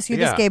 and let me ask you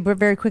this, Gabe,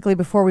 very quickly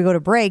before we go to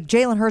break.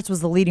 Jalen Hurts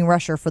was the leading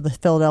rusher for the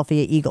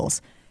Philadelphia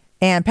Eagles.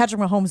 And Patrick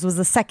Mahomes was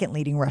the second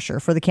leading rusher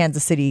for the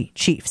Kansas City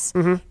Chiefs.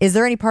 Is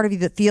there any part of you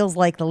that feels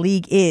like the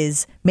league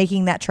is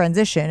making that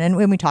transition? And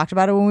when we talked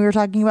about it, when we were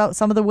talking about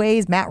some of the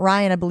ways, Matt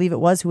Ryan, I believe it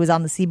was, who was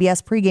on the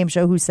CBS pregame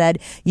show, who said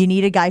you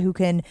need a guy who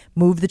can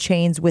move the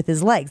chains with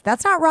his legs.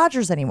 That's not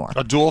Rodgers anymore.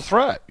 A dual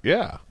threat,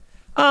 yeah.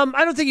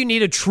 I don't think you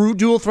need a true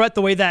dual threat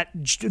the way that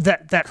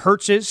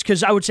Hurts is,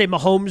 because I would say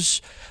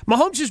Mahomes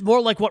is more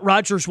like what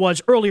Rodgers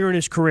was earlier in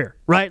his career,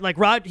 right?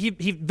 Like he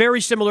very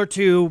similar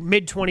to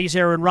mid-20s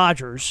Aaron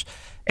Rodgers,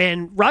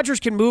 and Rodgers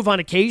can move on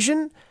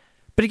occasion,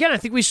 but again, I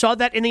think we saw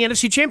that in the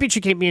NFC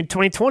Championship game in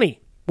 2020,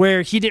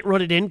 where he didn't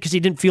run it in because he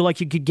didn't feel like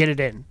he could get it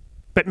in.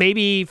 But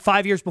maybe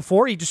 5 years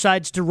before, he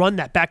decides to run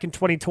that back in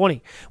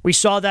 2020. We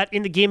saw that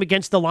in the game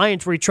against the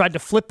Lions where he tried to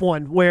flip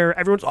one where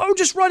everyone's,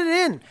 just run it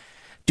in.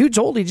 Dude's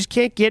old. He just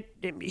can't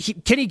get.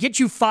 Can he get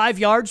you 5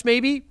 yards?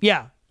 Maybe.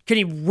 Yeah. Can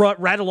he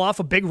rattle off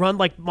a big run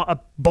like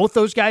both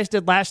those guys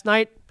did last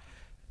night?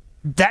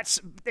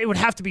 It would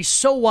have to be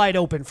so wide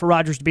open for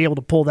Rodgers to be able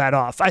to pull that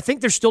off. I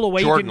think there's still a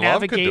way Jordan you can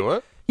navigate.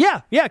 Love could do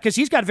it. Yeah, because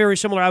he's got very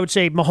similar, I would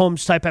say,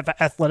 Mahomes type of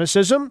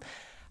athleticism.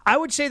 I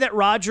would say that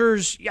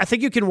Rodgers, I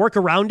think you can work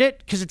around it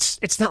because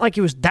it's not like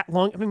it was that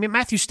long. I mean,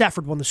 Matthew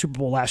Stafford won the Super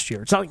Bowl last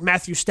year. It's not like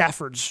Matthew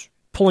Stafford's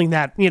pulling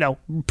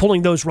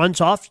those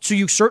runs off. So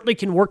you certainly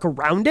can work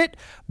around it,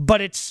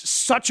 but it's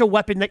such a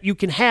weapon that you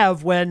can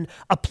have when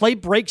a play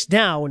breaks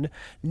down,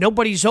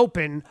 nobody's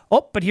open.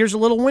 Oh, but here's a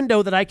little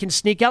window that I can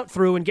sneak out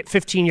through and get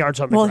 15 yards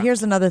on the ground. Well,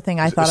 here's another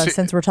thing I thought of,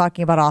 since we're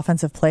talking about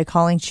offensive play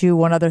calling, Chew.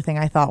 One other thing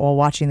I thought while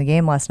watching the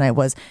game last night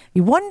was,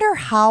 you wonder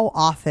how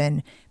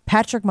often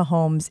Patrick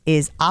Mahomes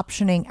is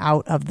optioning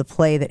out of the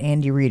play that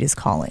Andy Reid is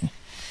calling.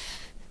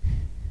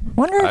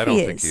 Wonder if I don't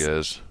think he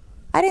is.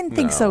 I didn't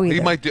think so either. He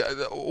might do,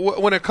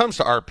 when it comes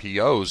to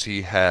RPOs,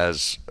 he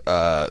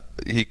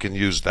can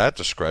use that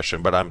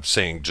discretion, but I'm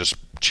saying just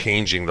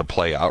changing the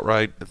play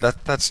outright,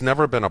 that's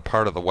never been a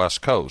part of the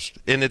West Coast.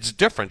 And it's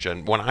different,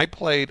 Jen. When I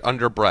played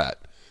under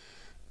Brett,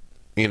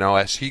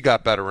 as he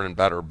got better and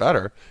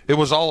better, it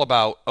was all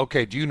about,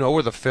 okay, do you know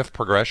where the fifth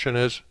progression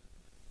is?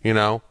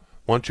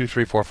 1, 2,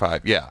 3, 4,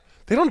 5. Yeah.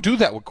 They don't do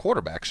that with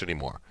quarterbacks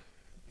anymore.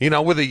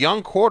 With a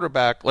young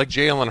quarterback like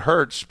Jalen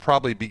Hurts,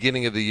 probably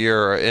beginning of the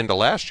year or into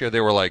last year,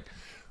 they were like,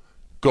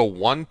 Go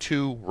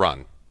 1-2,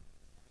 run.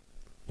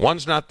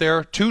 1's not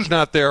there, 2's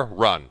not there,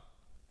 run.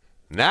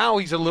 Now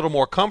he's a little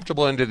more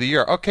comfortable into the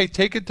year. Okay,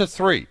 take it to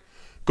 3.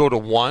 Go to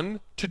 1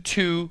 to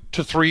 2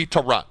 to 3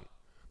 to run.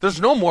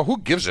 There's no more. Who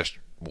gives a...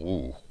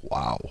 Ooh,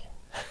 wow.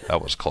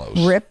 That was close.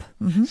 Rip.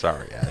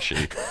 Sorry,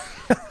 Ashley.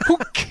 Who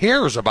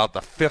cares about the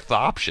 5th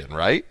option,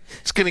 right?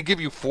 It's going to give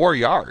you 4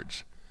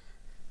 yards.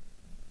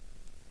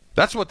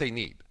 That's what they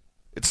need.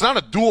 It's not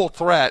a dual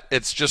threat.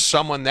 It's just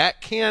someone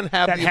that can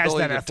have the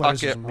ability to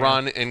tuck it,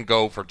 run, and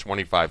go for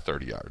 25,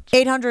 30 yards.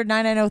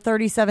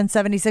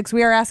 800-990-3776.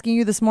 We are asking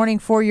you this morning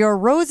for your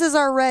Roses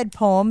Are Red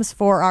poems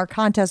for our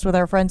contest with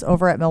our friends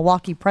over at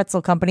Milwaukee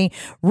Pretzel Company.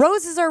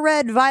 Roses are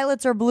red,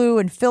 violets are blue,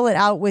 and fill it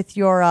out with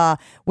your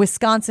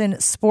Wisconsin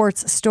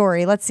sports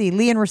story. Let's see.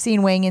 Lee and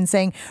Racine weighing in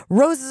saying,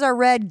 Roses are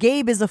red,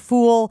 Gabe is a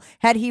fool.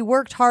 Had he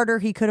worked harder,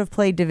 he could have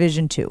played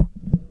Division II.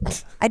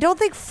 I don't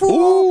think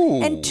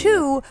fool and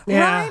two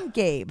rhyme,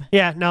 Gabe.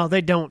 Yeah, no,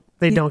 they don't.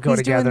 They don't go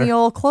together. He's doing the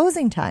old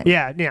closing time.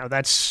 Yeah,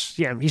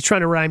 he's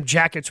trying to rhyme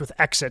jackets with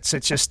exits.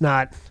 It's just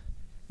not,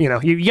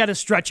 you got to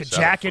stretch it.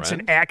 Jackets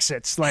and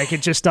exits. Like,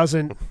 it just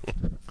doesn't.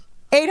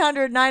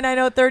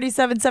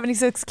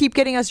 800-990-3776. Keep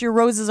getting us your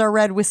Roses Are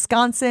Red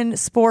Wisconsin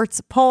sports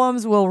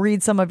poems. We'll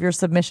read some of your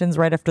submissions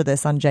right after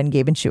this on Jen,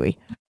 Gabe, and Chewy.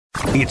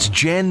 It's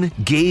Jen,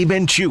 Gabe,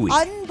 and Chewy.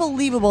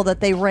 Unbelievable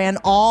that they ran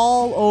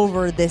all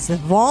over this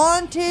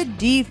vaunted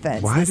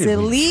defense, Why this did we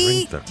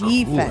elite drink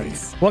the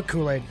defense. What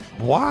Kool-Aid?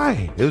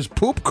 Why? It was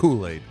poop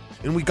Kool-Aid,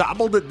 and we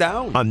gobbled it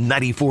down. On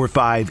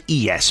 94.5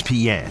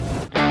 ESPN.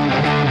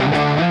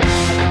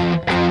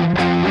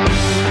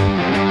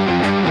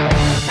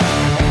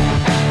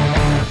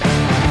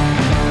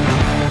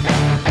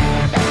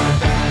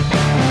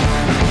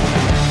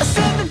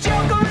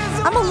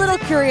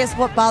 Curious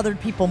what bothered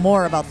people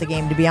more about the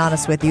game, to be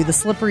honest with you, the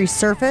slippery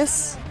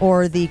surface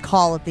or the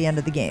call at the end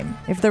of the game.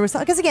 If there was,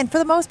 because again, for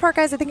the most part,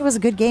 guys, I think it was a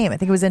good game. I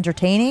think it was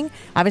entertaining.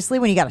 Obviously,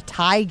 when you got a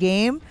tie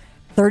game,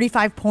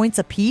 35 points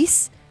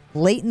apiece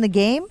late in the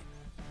game,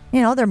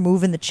 they're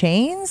moving the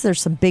chains.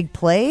 There's some big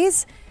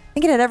plays. I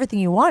think it had everything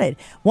you wanted.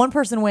 One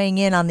person weighing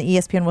in on the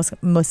ESPN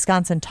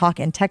Wisconsin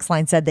talk and text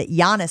line said that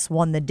Giannis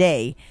won the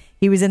day.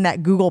 He was in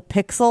that Google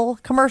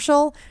Pixel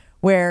commercial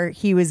where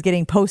he was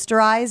getting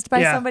posterized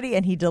by somebody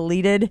and he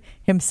deleted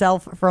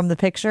himself from the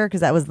picture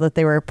because that was what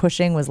they were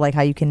pushing, was like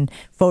how you can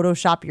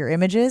Photoshop your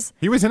images.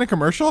 He was in a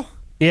commercial?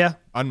 Yeah.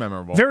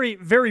 Unmemorable. Very,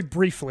 very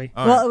briefly.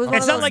 Well, it was one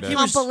it's of not those like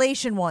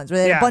compilation ones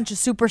where they had a bunch of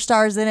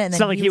superstars in it and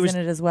then he was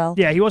in it as well.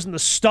 Yeah, he wasn't the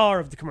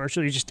star of the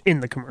commercial. He was just in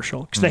the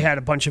commercial because they had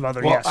a bunch of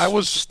other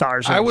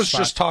stars. I was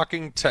just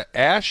talking to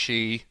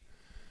Ashy,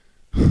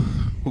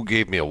 who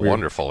gave me a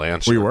wonderful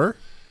answer. We were?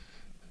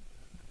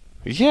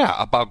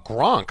 Yeah, about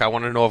Gronk. I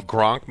want to know if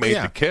Gronk made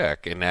the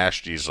kick. And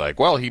Ashby's like,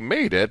 well, he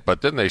made it,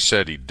 but then they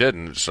said he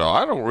didn't, so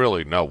I don't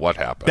really know what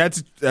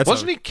happened.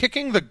 Wasn't he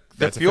kicking the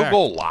field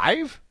goal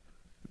live?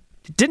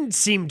 It didn't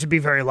seem to be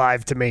very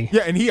live to me.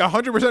 Yeah, and he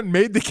 100%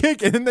 made the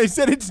kick, and then they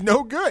said it's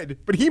no good.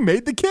 But he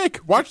made the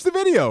kick. Watch the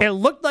video. It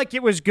looked like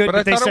it was good,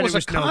 but they said it was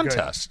a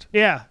contest. No good.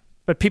 Yeah,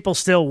 but people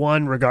still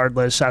won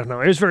regardless. I don't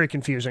know. It was very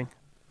confusing.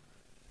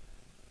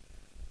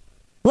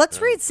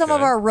 Let's read some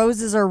of our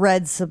Roses Are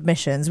Red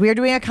submissions. We are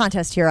doing a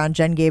contest here on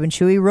Jen, Gabe, and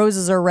Chewy.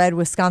 Roses Are Red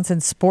Wisconsin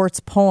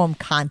Sports Poem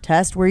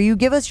Contest, where you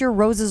give us your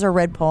Roses Are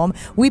Red poem.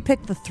 We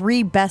pick the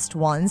 3 best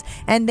ones,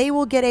 and they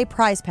will get a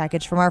prize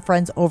package from our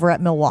friends over at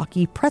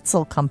Milwaukee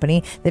Pretzel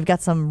Company. They've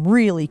got some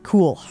really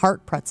cool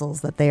heart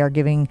pretzels that they are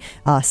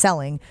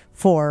selling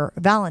for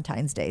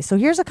Valentine's Day. So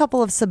here's a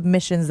couple of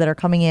submissions that are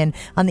coming in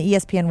on the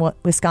ESPN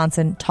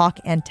Wisconsin talk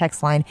and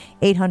text line,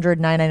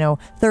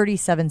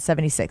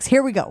 800-990-3776.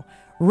 Here we go.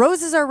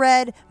 Roses are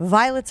red,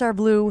 violets are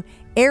blue,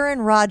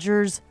 Aaron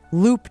Rodgers,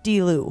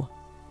 loop-de-loo.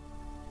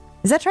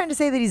 Is that trying to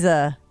say that he's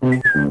a... I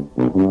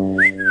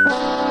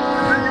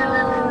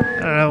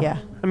don't know. Yeah.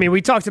 I mean,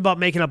 we talked about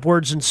making up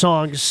words and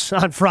songs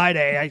on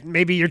Friday.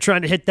 Maybe you're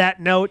trying to hit that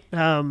note,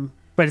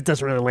 but it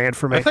doesn't really land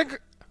for me.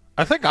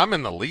 I think I'm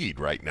in the lead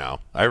right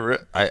now.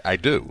 I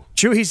do.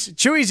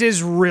 Chewy's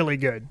is really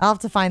good. I'll have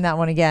to find that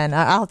one again.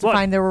 I'll have to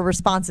find there were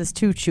responses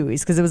to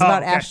Chewy's because it was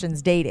about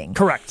Ashton's dating.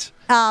 Correct.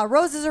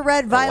 Roses are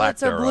red,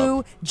 violets are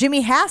blue.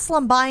 Jimmy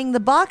Haslam buying the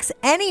Bucks.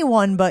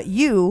 Anyone but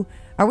you.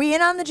 Are we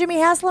in on the Jimmy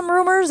Haslam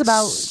rumors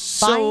about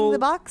buying the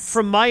Bucks?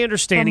 From my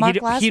understanding,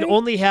 he'd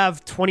only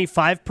have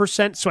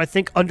 25%. So I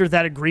think under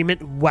that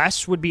agreement,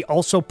 Wes would be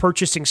also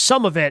purchasing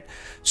some of it.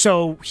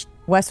 So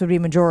Wes would be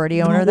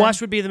majority owner then?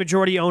 Wes would be the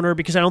majority owner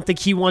because I don't think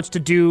he wants to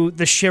do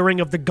the sharing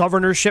of the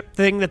governorship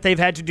thing that they've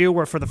had to do,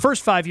 where for the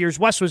first 5 years,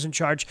 Wes was in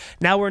charge.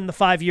 Now we're in the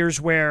 5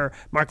 years where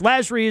Mark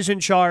Lasry is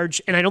in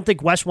charge, and I don't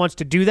think Wes wants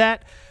to do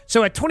that.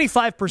 So at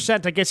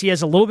 25%, I guess he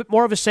has a little bit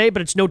more of a say, but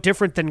it's no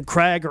different than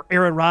Craig or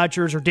Aaron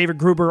Rodgers or David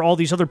Gruber, all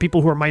these other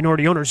people who are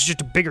minority owners. It's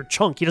just a bigger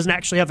chunk. He doesn't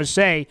actually have a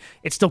say.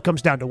 It still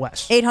comes down to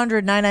Wes.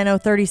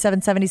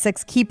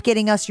 800-990-3776. Keep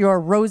getting us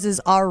your Roses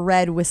Are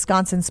Red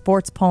Wisconsin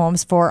sports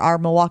poems for our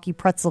Milwaukee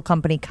Pretzel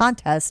Company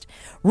contest.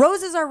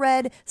 Roses are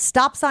red,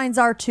 stop signs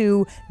are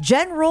too.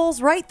 Jen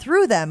rolls right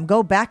through them.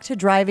 Go back to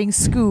driving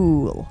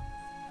school.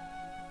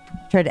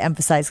 Try to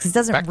emphasize because it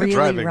doesn't Back to really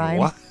driving. rhyme.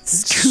 What?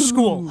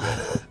 School.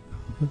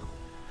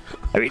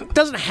 I mean, it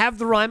doesn't have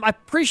the rhyme. I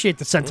appreciate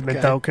the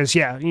sentiment, though, because,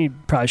 you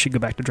probably should go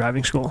back to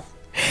driving school.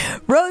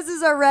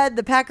 Roses are red,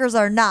 the Packers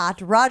are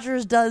not.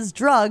 Rogers does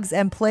drugs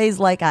and plays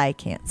like I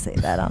can't say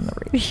that on the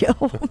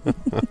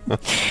radio.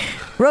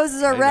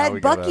 Roses are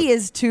red, Bucky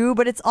is too,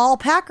 but it's all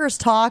Packers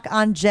talk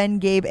on Jen,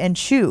 Gabe, and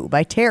Chew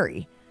by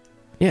Terry.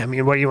 Yeah, I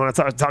mean, what, you want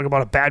to talk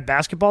about a bad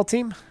basketball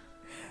team?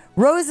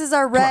 Roses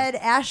are red,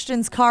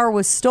 Ashton's car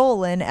was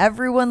stolen.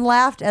 Everyone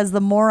laughed as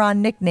the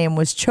moron nickname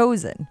was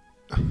chosen.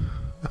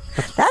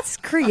 That's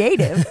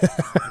creative.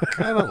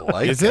 Kind of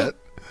like Is it?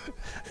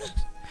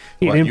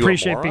 You didn't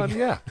appreciate a moron? being...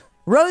 Yeah.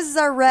 Roses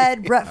are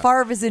red, Brett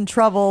Favre is in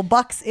trouble.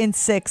 Bucks in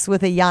 6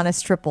 with a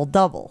Giannis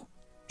triple-double.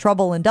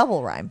 Trouble and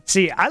double rhyme.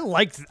 See, I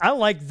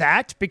like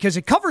that because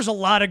it covers a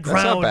lot of That's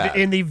not ground bad.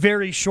 in the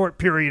very short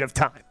period of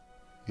time.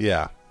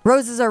 Yeah.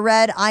 Roses are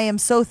red, I am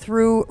so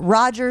through.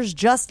 Rogers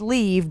just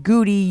leave.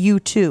 Goody, you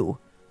too.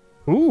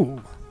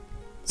 Ooh.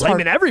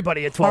 Blaming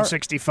everybody at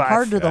 1265.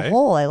 Hard to the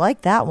hole. I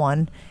like that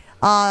one.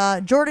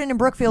 Jordan and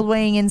Brookfield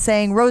weighing in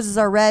saying, roses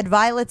are red,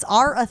 violets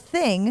are a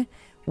thing.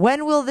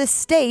 When will this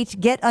state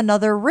get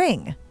another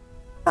ring?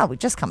 Oh, we're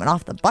just coming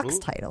off the Bucks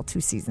title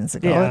 2 seasons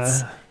ago.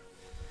 Yeah.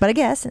 But I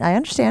guess, I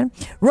understand.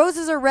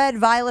 Roses are red,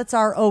 violets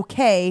are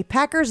okay.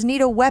 Packers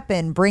need a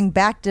weapon. Bring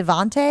back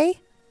Devontae.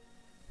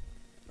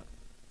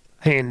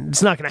 I mean,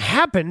 it's not going to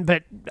happen,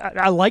 but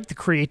I like the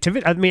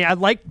creativity. I mean, I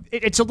like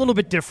it's a little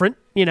bit different,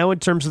 in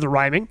terms of the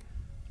rhyming.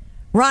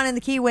 Ron and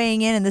the Key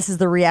weighing in, and this is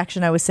the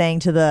reaction I was saying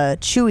to the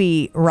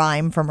Chewy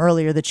rhyme from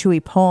earlier, the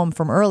Chewy poem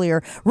from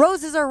earlier.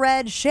 Roses are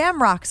red,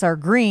 shamrocks are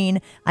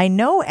green. I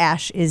know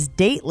Ash is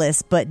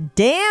dateless, but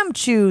damn,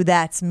 Chew,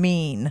 that's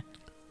mean.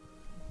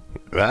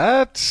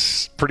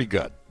 That's pretty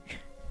good.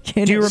 Do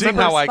you Seeing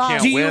remember how I Spot?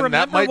 can't Do you win, that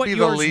remember might what be the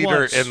yours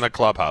leader was? in the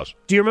clubhouse.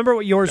 Do you remember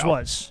what yours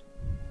was?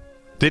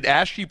 Did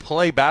Ashley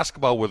play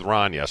basketball with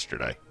Ron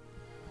yesterday?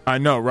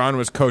 No, Ron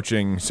was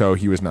coaching, so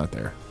he was not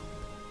there.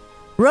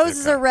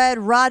 Roses are red,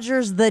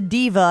 Rogers the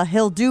diva.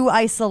 He'll do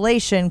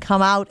isolation,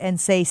 come out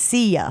and say,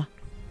 see ya.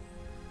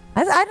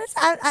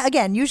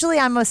 Again, usually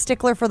I'm a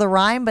stickler for the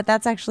rhyme, but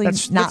that's actually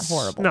not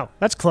horrible. No,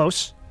 that's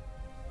close.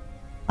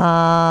 We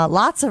got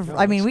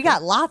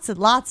lots and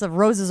lots of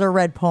roses are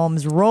red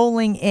poems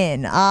rolling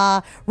in.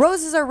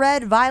 Roses are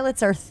red,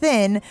 violets are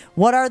thin.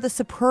 What are the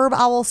Superb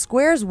Owl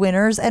Squares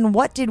winners and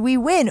what did we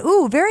win?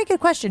 Ooh, very good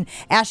question.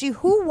 Ashley,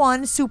 who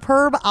won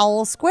Superb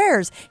Owl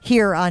Squares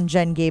here on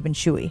Jen, Gabe, and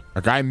Chewy?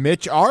 Our guy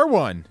Mitch R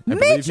won. I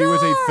believe he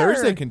was a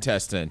Thursday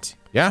contestant.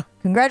 Yeah.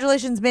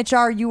 Congratulations, Mitch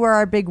R. You are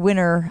our big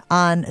winner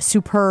on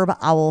Superb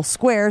Owl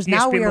Squares.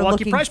 Now ESPN we are Milwaukee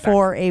looking prize pack.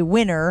 for a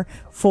winner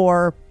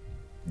for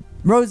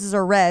Roses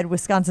Are Red,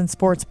 Wisconsin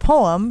Sports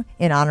Poem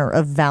in honor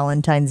of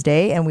Valentine's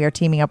Day, and we are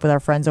teaming up with our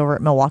friends over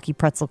at Milwaukee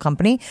Pretzel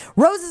Company.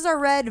 Roses are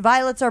red,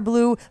 violets are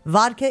blue,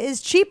 vodka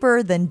is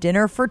cheaper than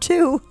dinner for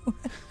two.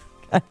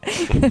 Kind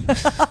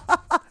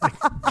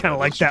of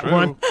like that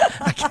one.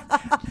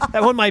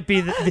 That one might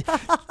be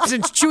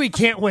since Chewy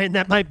can't win,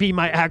 that might be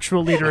my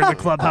actual leader in the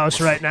clubhouse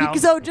right now.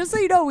 So just so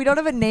you know, we don't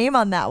have a name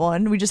on that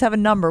one. We just have a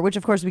number, which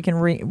of course we can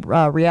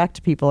react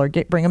to people or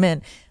bring them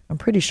in. I'm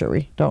pretty sure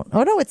we don't.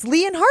 Oh, no, it's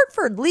Lee in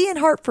Hartford. Lee in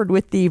Hartford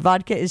with the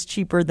vodka is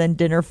cheaper than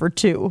dinner for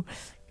two.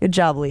 Good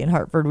job, Lee in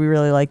Hartford. We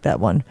really like that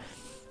one.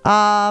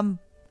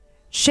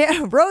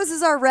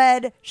 Roses are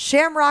red.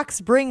 Shamrocks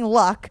bring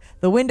luck.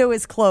 The window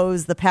is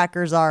closed. The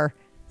Packers are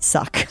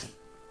suck.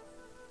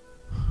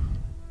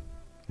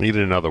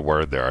 Needed another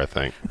word there, I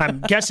think. I'm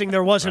guessing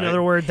there was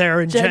another word there,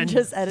 and Jen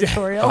just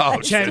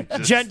editorial.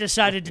 Jen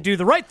decided to do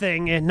the right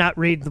thing and not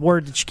read the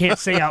word that she can't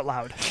say out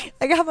loud.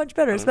 I got much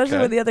better, especially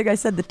when the other guy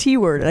said the T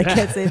word, and I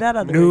can't say that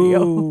on the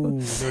radio.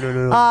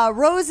 No.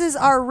 Roses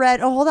are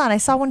red. Oh, hold on. I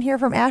saw one here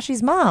from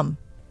Ashley's mom.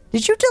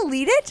 Did you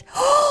delete it?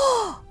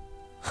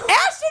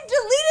 Ashton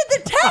deleted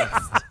the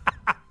text.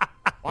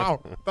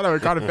 Wow. I thought I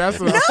would have caught it fast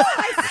enough. No,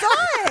 I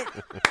saw it.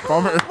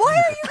 Bummer. Why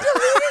are you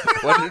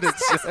deleting your What did it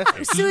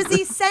say?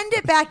 Susie, send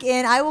it back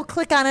in. I will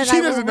click on it. She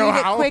I will doesn't know read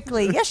it how.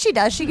 quickly. Yes, she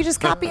does. She can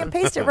just copy and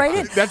paste it right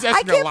in. That's I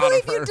asking a can't lot of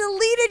believe you her.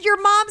 deleted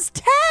your mom's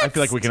text. I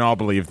feel like we can all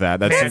believe that.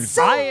 That That's seems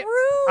so I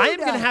rude. am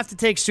going to have to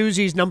take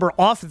Susie's number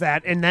off of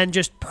that and then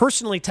just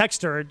personally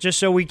text her just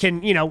so we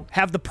can,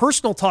 have the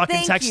personal talk and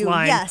Thank text you.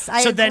 line. Yes,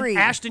 I so agree.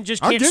 then Ashton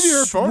just I'll can't give you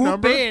her phone swoop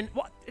number. in.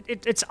 Well,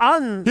 it's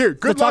on Here, the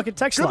good talk luck. and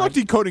text Good line. luck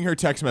decoding her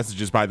text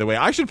messages, by the way.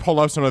 I should pull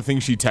up some of the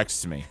things she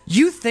texts me.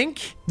 You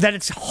think that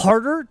it's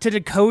harder to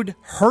decode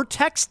her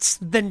texts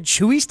than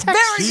Chewy's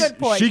texts? Very good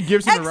point. She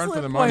gives him a run Excellent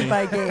for the point money.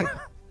 by Gabe.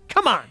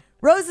 Come on.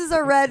 Roses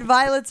are red,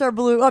 violets are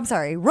blue. I'm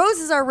sorry.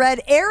 Roses are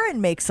red.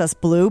 Aaron makes us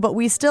blue, but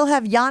we still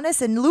have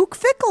Giannis and Luke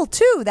Fickle,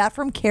 too. That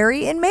from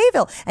Carrie in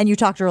Mayville. And you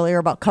talked earlier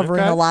about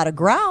covering a lot of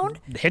ground.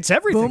 Hits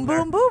everything.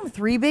 Boom, boom, boom.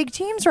 3 big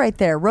teams right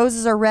there.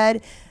 Roses are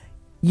red.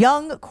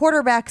 Young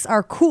quarterbacks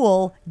are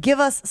cool. Give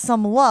us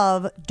some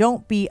love.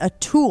 Don't be a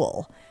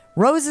tool.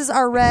 Roses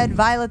are red.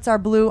 Violets are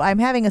blue. I'm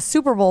having a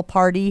Super Bowl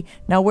party.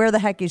 Now, where the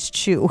heck is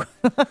Chew?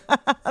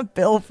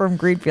 Bill from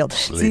Greenfield.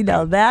 See,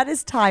 now that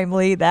is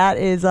timely. That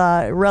is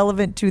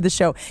relevant to the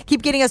show.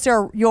 Keep getting us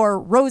your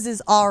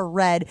Roses Are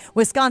Red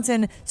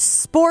Wisconsin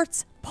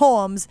sports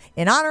poems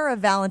in honor of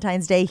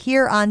Valentine's Day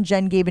here on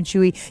Jen, Gabe, and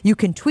Chewy. You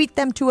can tweet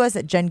them to us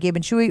at Jen, Gabe,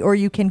 and Chewy, or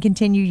you can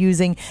continue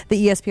using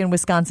the ESPN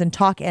Wisconsin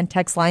talk and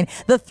text line.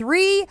 The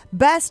 3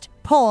 best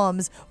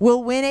poems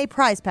will win a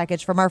prize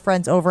package from our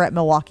friends over at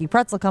Milwaukee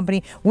Pretzel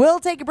Company. We'll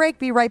take a break,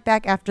 be right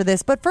back after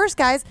this. But first,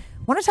 guys,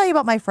 I want to tell you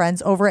about my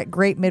friends over at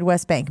Great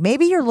Midwest Bank.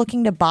 Maybe you're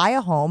looking to buy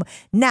a home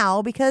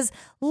now because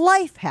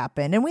life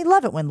happened, and we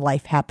love it when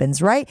life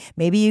happens, right?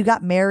 Maybe you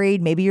got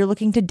married, maybe you're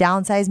looking to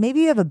downsize,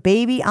 maybe you have a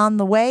baby on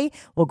the way.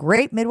 Well,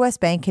 Great Midwest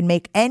Bank can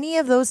make any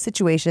of those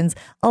situations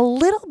a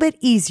little bit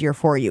easier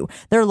for you.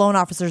 Their loan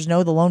officers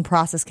know the loan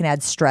process can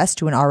add stress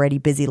to an already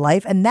busy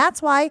life, and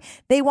that's why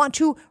they want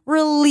to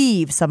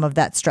relieve some of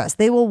that stress.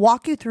 They will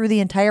walk you through the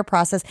entire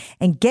process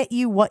and get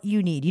you what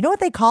you need. You know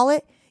what they call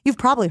it? You've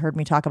probably heard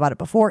me talk about it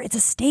before. It's a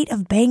state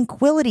of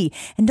banquility.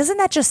 And doesn't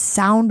that just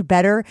sound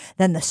better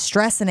than the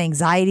stress and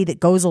anxiety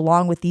that goes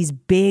along with these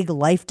big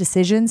life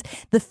decisions?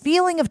 The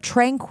feeling of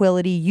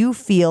tranquility you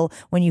feel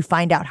when you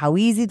find out how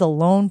easy the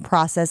loan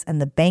process and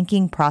the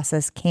banking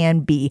process can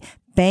be.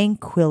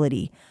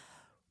 Banquility.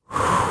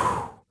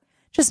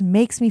 Just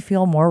makes me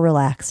feel more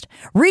relaxed.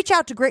 Reach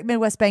out to Great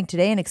Midwest Bank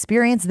today and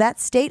experience that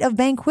state of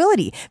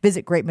banquility.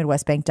 Visit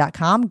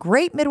greatmidwestbank.com,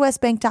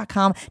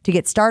 greatmidwestbank.com to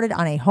get started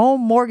on a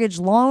home mortgage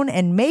loan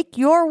and make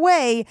your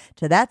way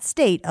to that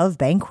state of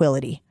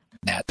banquility.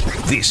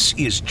 This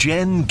is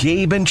Jen,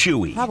 Gabe, and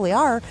Chewy. Probably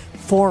are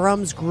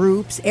forums,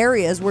 groups,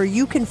 areas where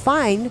you can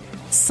find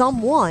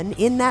someone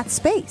in that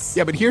space.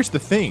 Yeah, but here's the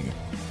thing.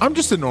 I'm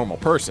just a normal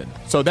person,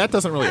 so that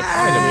doesn't really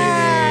apply to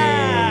me.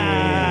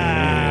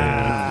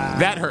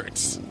 That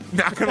hurts.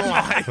 Not gonna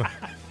lie.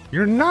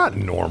 You're not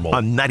normal.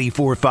 On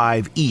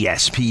 94.5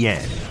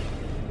 ESPN.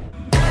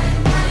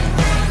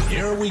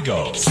 Here we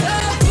go. So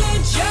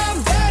put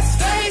your best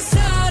face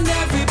on,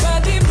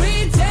 everybody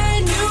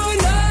pretend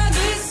you know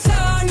this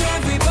song.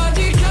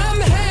 Everybody come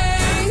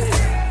hang.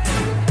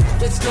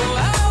 Let's go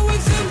out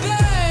with a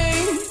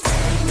bang.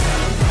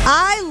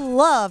 I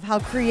love how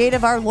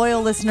creative our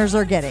loyal listeners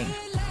are getting,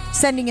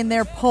 sending in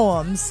their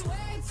poems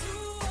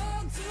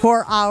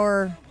for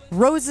our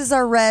Roses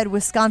Are Red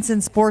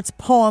Wisconsin Sports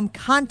Poem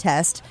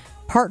Contest,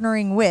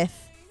 partnering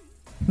with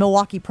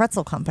Milwaukee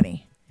Pretzel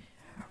Company.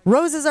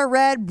 Roses are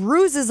red,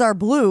 bruises are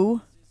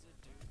blue.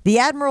 The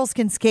Admirals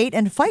can skate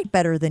and fight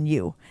better than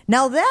you.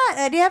 Now that,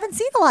 I haven't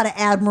seen a lot of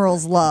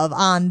Admirals love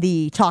on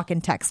the talk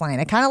and text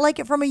line. I kind of like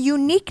it from a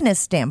uniqueness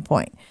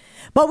standpoint.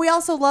 But we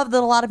also love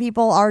that a lot of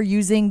people are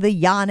using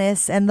the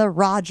Giannis and the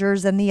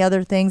Rogers and the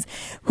other things.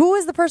 Who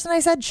is the person I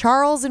said?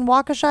 Charles in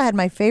Waukesha had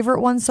my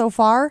favorite one so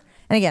far.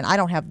 And again, I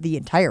don't have the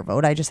entire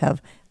vote. I just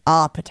have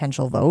a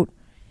potential vote.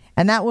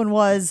 And that one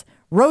was,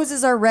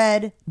 roses are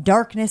red,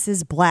 darkness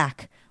is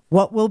black.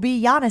 What will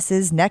be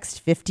Giannis's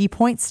next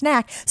 50-point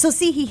snack? So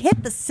see, he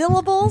hit the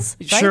syllables,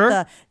 right?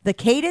 Sure. The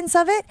cadence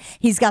of it.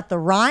 He's got the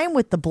rhyme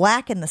with the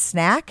black and the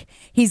snack.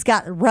 He's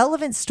got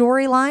relevant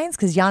storylines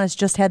because Giannis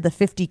just had the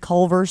 50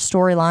 Culver's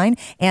storyline.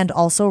 And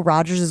also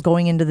Rogers is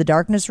going into the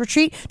darkness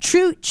retreat.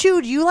 Chew,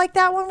 do you like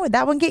that one? Would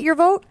that one get your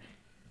vote?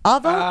 A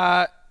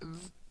vote?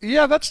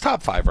 Yeah, that's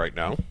top 5 right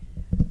now.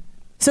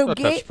 So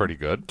that's pretty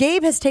good.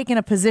 Gabe has taken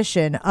a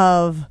position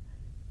of,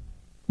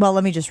 well,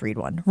 let me just read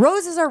one.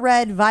 Roses are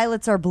red,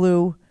 violets are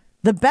blue.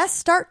 The best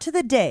start to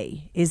the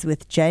day is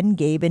with Jen,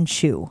 Gabe, and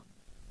Chew.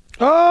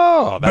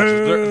 Oh,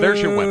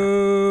 there's your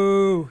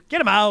winner.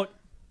 Get him out.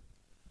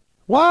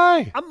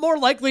 Why? I'm more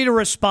likely to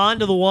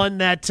respond to the one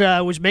that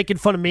was making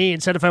fun of me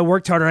and said if I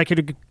worked harder, I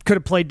could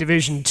have played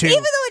Division 2.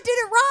 Even though it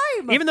didn't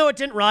rhyme. Even though it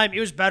didn't rhyme, it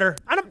was better.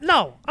 I'm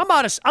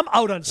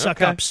out on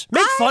suck-ups.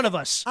 Make fun of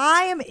us.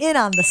 I am in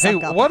on the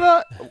suck-up.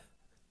 Hey,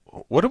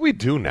 what do we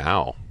do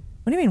now?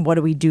 What do you mean, what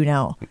do we do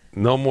now?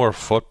 No more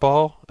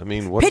football? I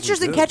mean, what Pitchers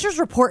do we and do? catchers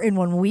report in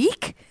 1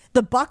 week.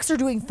 The Bucks are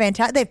doing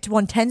fantastic. They've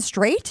won 10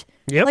 straight.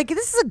 Yep. Like,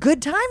 this is a good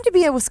time to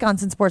be a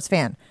Wisconsin sports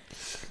fan.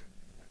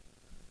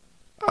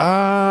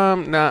 Are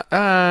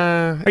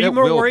you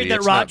more worried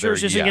that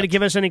Rogers isn't going to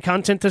give us any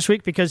content this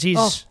week because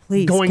he's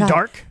going God.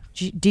 dark?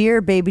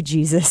 Dear baby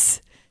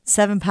Jesus,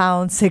 7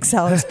 pounds, 6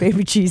 ounce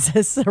baby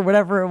Jesus, or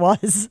whatever it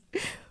was.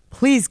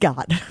 Please,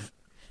 God.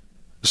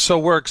 So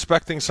we're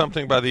expecting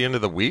something by the end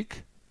of the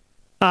week?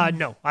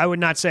 No, I would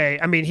not say.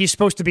 I mean, he's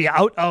supposed to be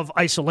out of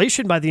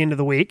isolation by the end of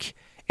the week.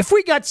 If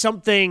we got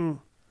something,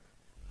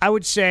 I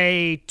would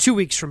say 2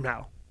 weeks from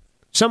now,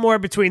 somewhere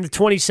between the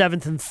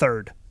 27th and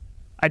 3rd,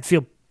 I'd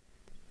feel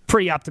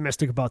pretty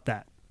optimistic about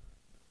that.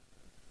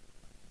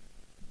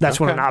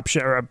 That's when an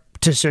option or a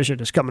decision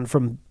is coming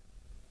from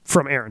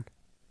Aaron.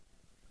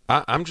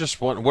 I'm just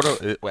wondering, what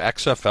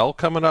XFL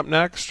coming up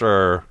next,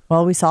 or?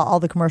 Well, we saw all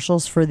the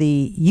commercials for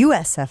the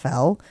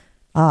USFL.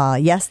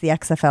 Yes, the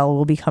XFL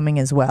will be coming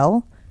as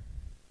well.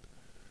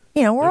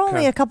 We're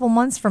only a couple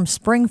months from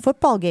spring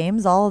football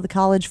games. All of the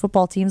college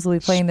football teams will be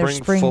playing their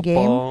spring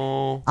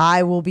football, game.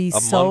 I will be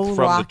so month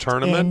from locked the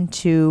tournament?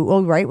 into.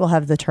 Oh, right, we'll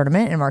have the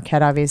tournament and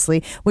Marquette,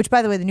 obviously. Which,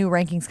 by the way, the new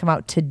rankings come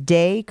out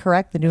today.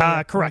 Correct? The new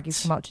correct.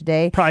 rankings come out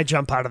today. Probably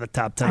jump out of the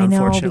top 10. I know,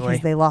 unfortunately,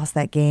 because they lost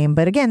that game.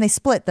 But again, they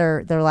split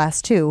their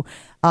last two.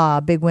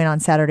 Big win on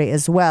Saturday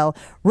as well.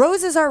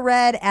 Roses are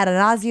red.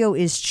 Atanasio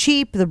is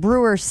cheap. The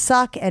Brewers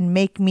suck and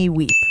make me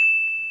weep.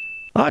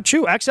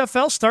 True.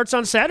 XFL starts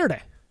on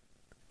Saturday.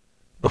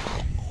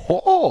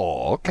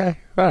 Oh, okay.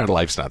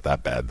 Life's not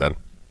that bad then.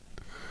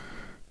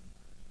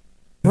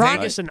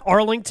 Vegas and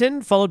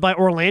Arlington, followed by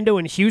Orlando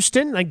and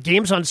Houston. Like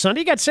games on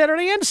Sunday. You got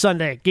Saturday and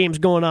Sunday games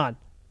going on.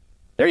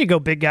 There you go,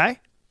 big guy.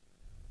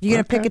 You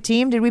going to pick a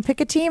team? Did we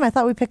pick a team? I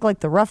thought we picked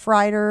like the Rough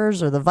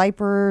Riders or the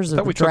Vipers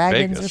or the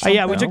Dragons or something.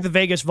 Yeah, we took the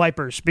Vegas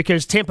Vipers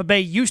because Tampa Bay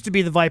used to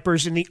be the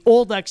Vipers in the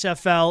old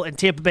XFL, and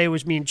Tampa Bay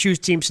was being Chu's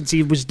team since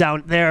he was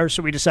down there,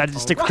 so we decided to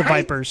stick with the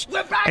Vipers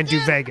and do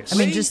Vegas. I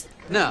mean, just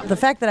the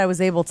fact that I was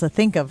able to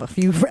think of a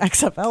few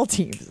XFL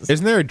teams.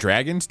 Isn't there a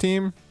Dragons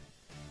team?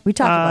 We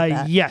talked about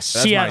that. Yes,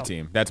 That's Seattle. my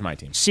team. That's my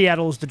team.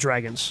 Seattle is the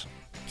Dragons.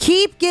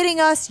 Keep getting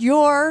us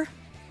your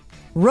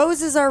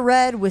Roses Are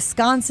Red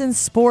Wisconsin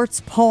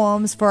sports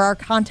poems for our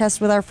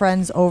contest with our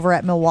friends over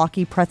at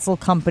Milwaukee Pretzel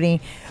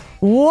Company.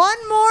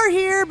 One more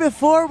here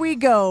before we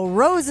go.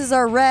 Roses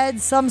are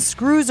red. Some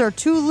screws are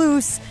too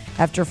loose.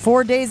 After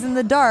 4 days in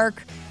the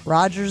dark,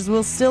 Rogers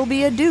will still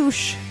be a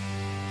douche.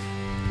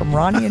 From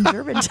Ronnie and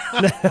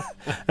Germantown.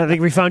 I think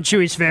we found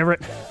Chewy's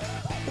favorite.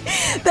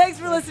 Thanks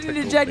for listening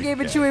to Jen, Gabe,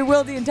 and Chewy.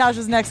 Wilde and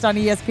Tasha's next on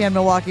ESPN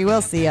Milwaukee.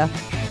 We'll see ya.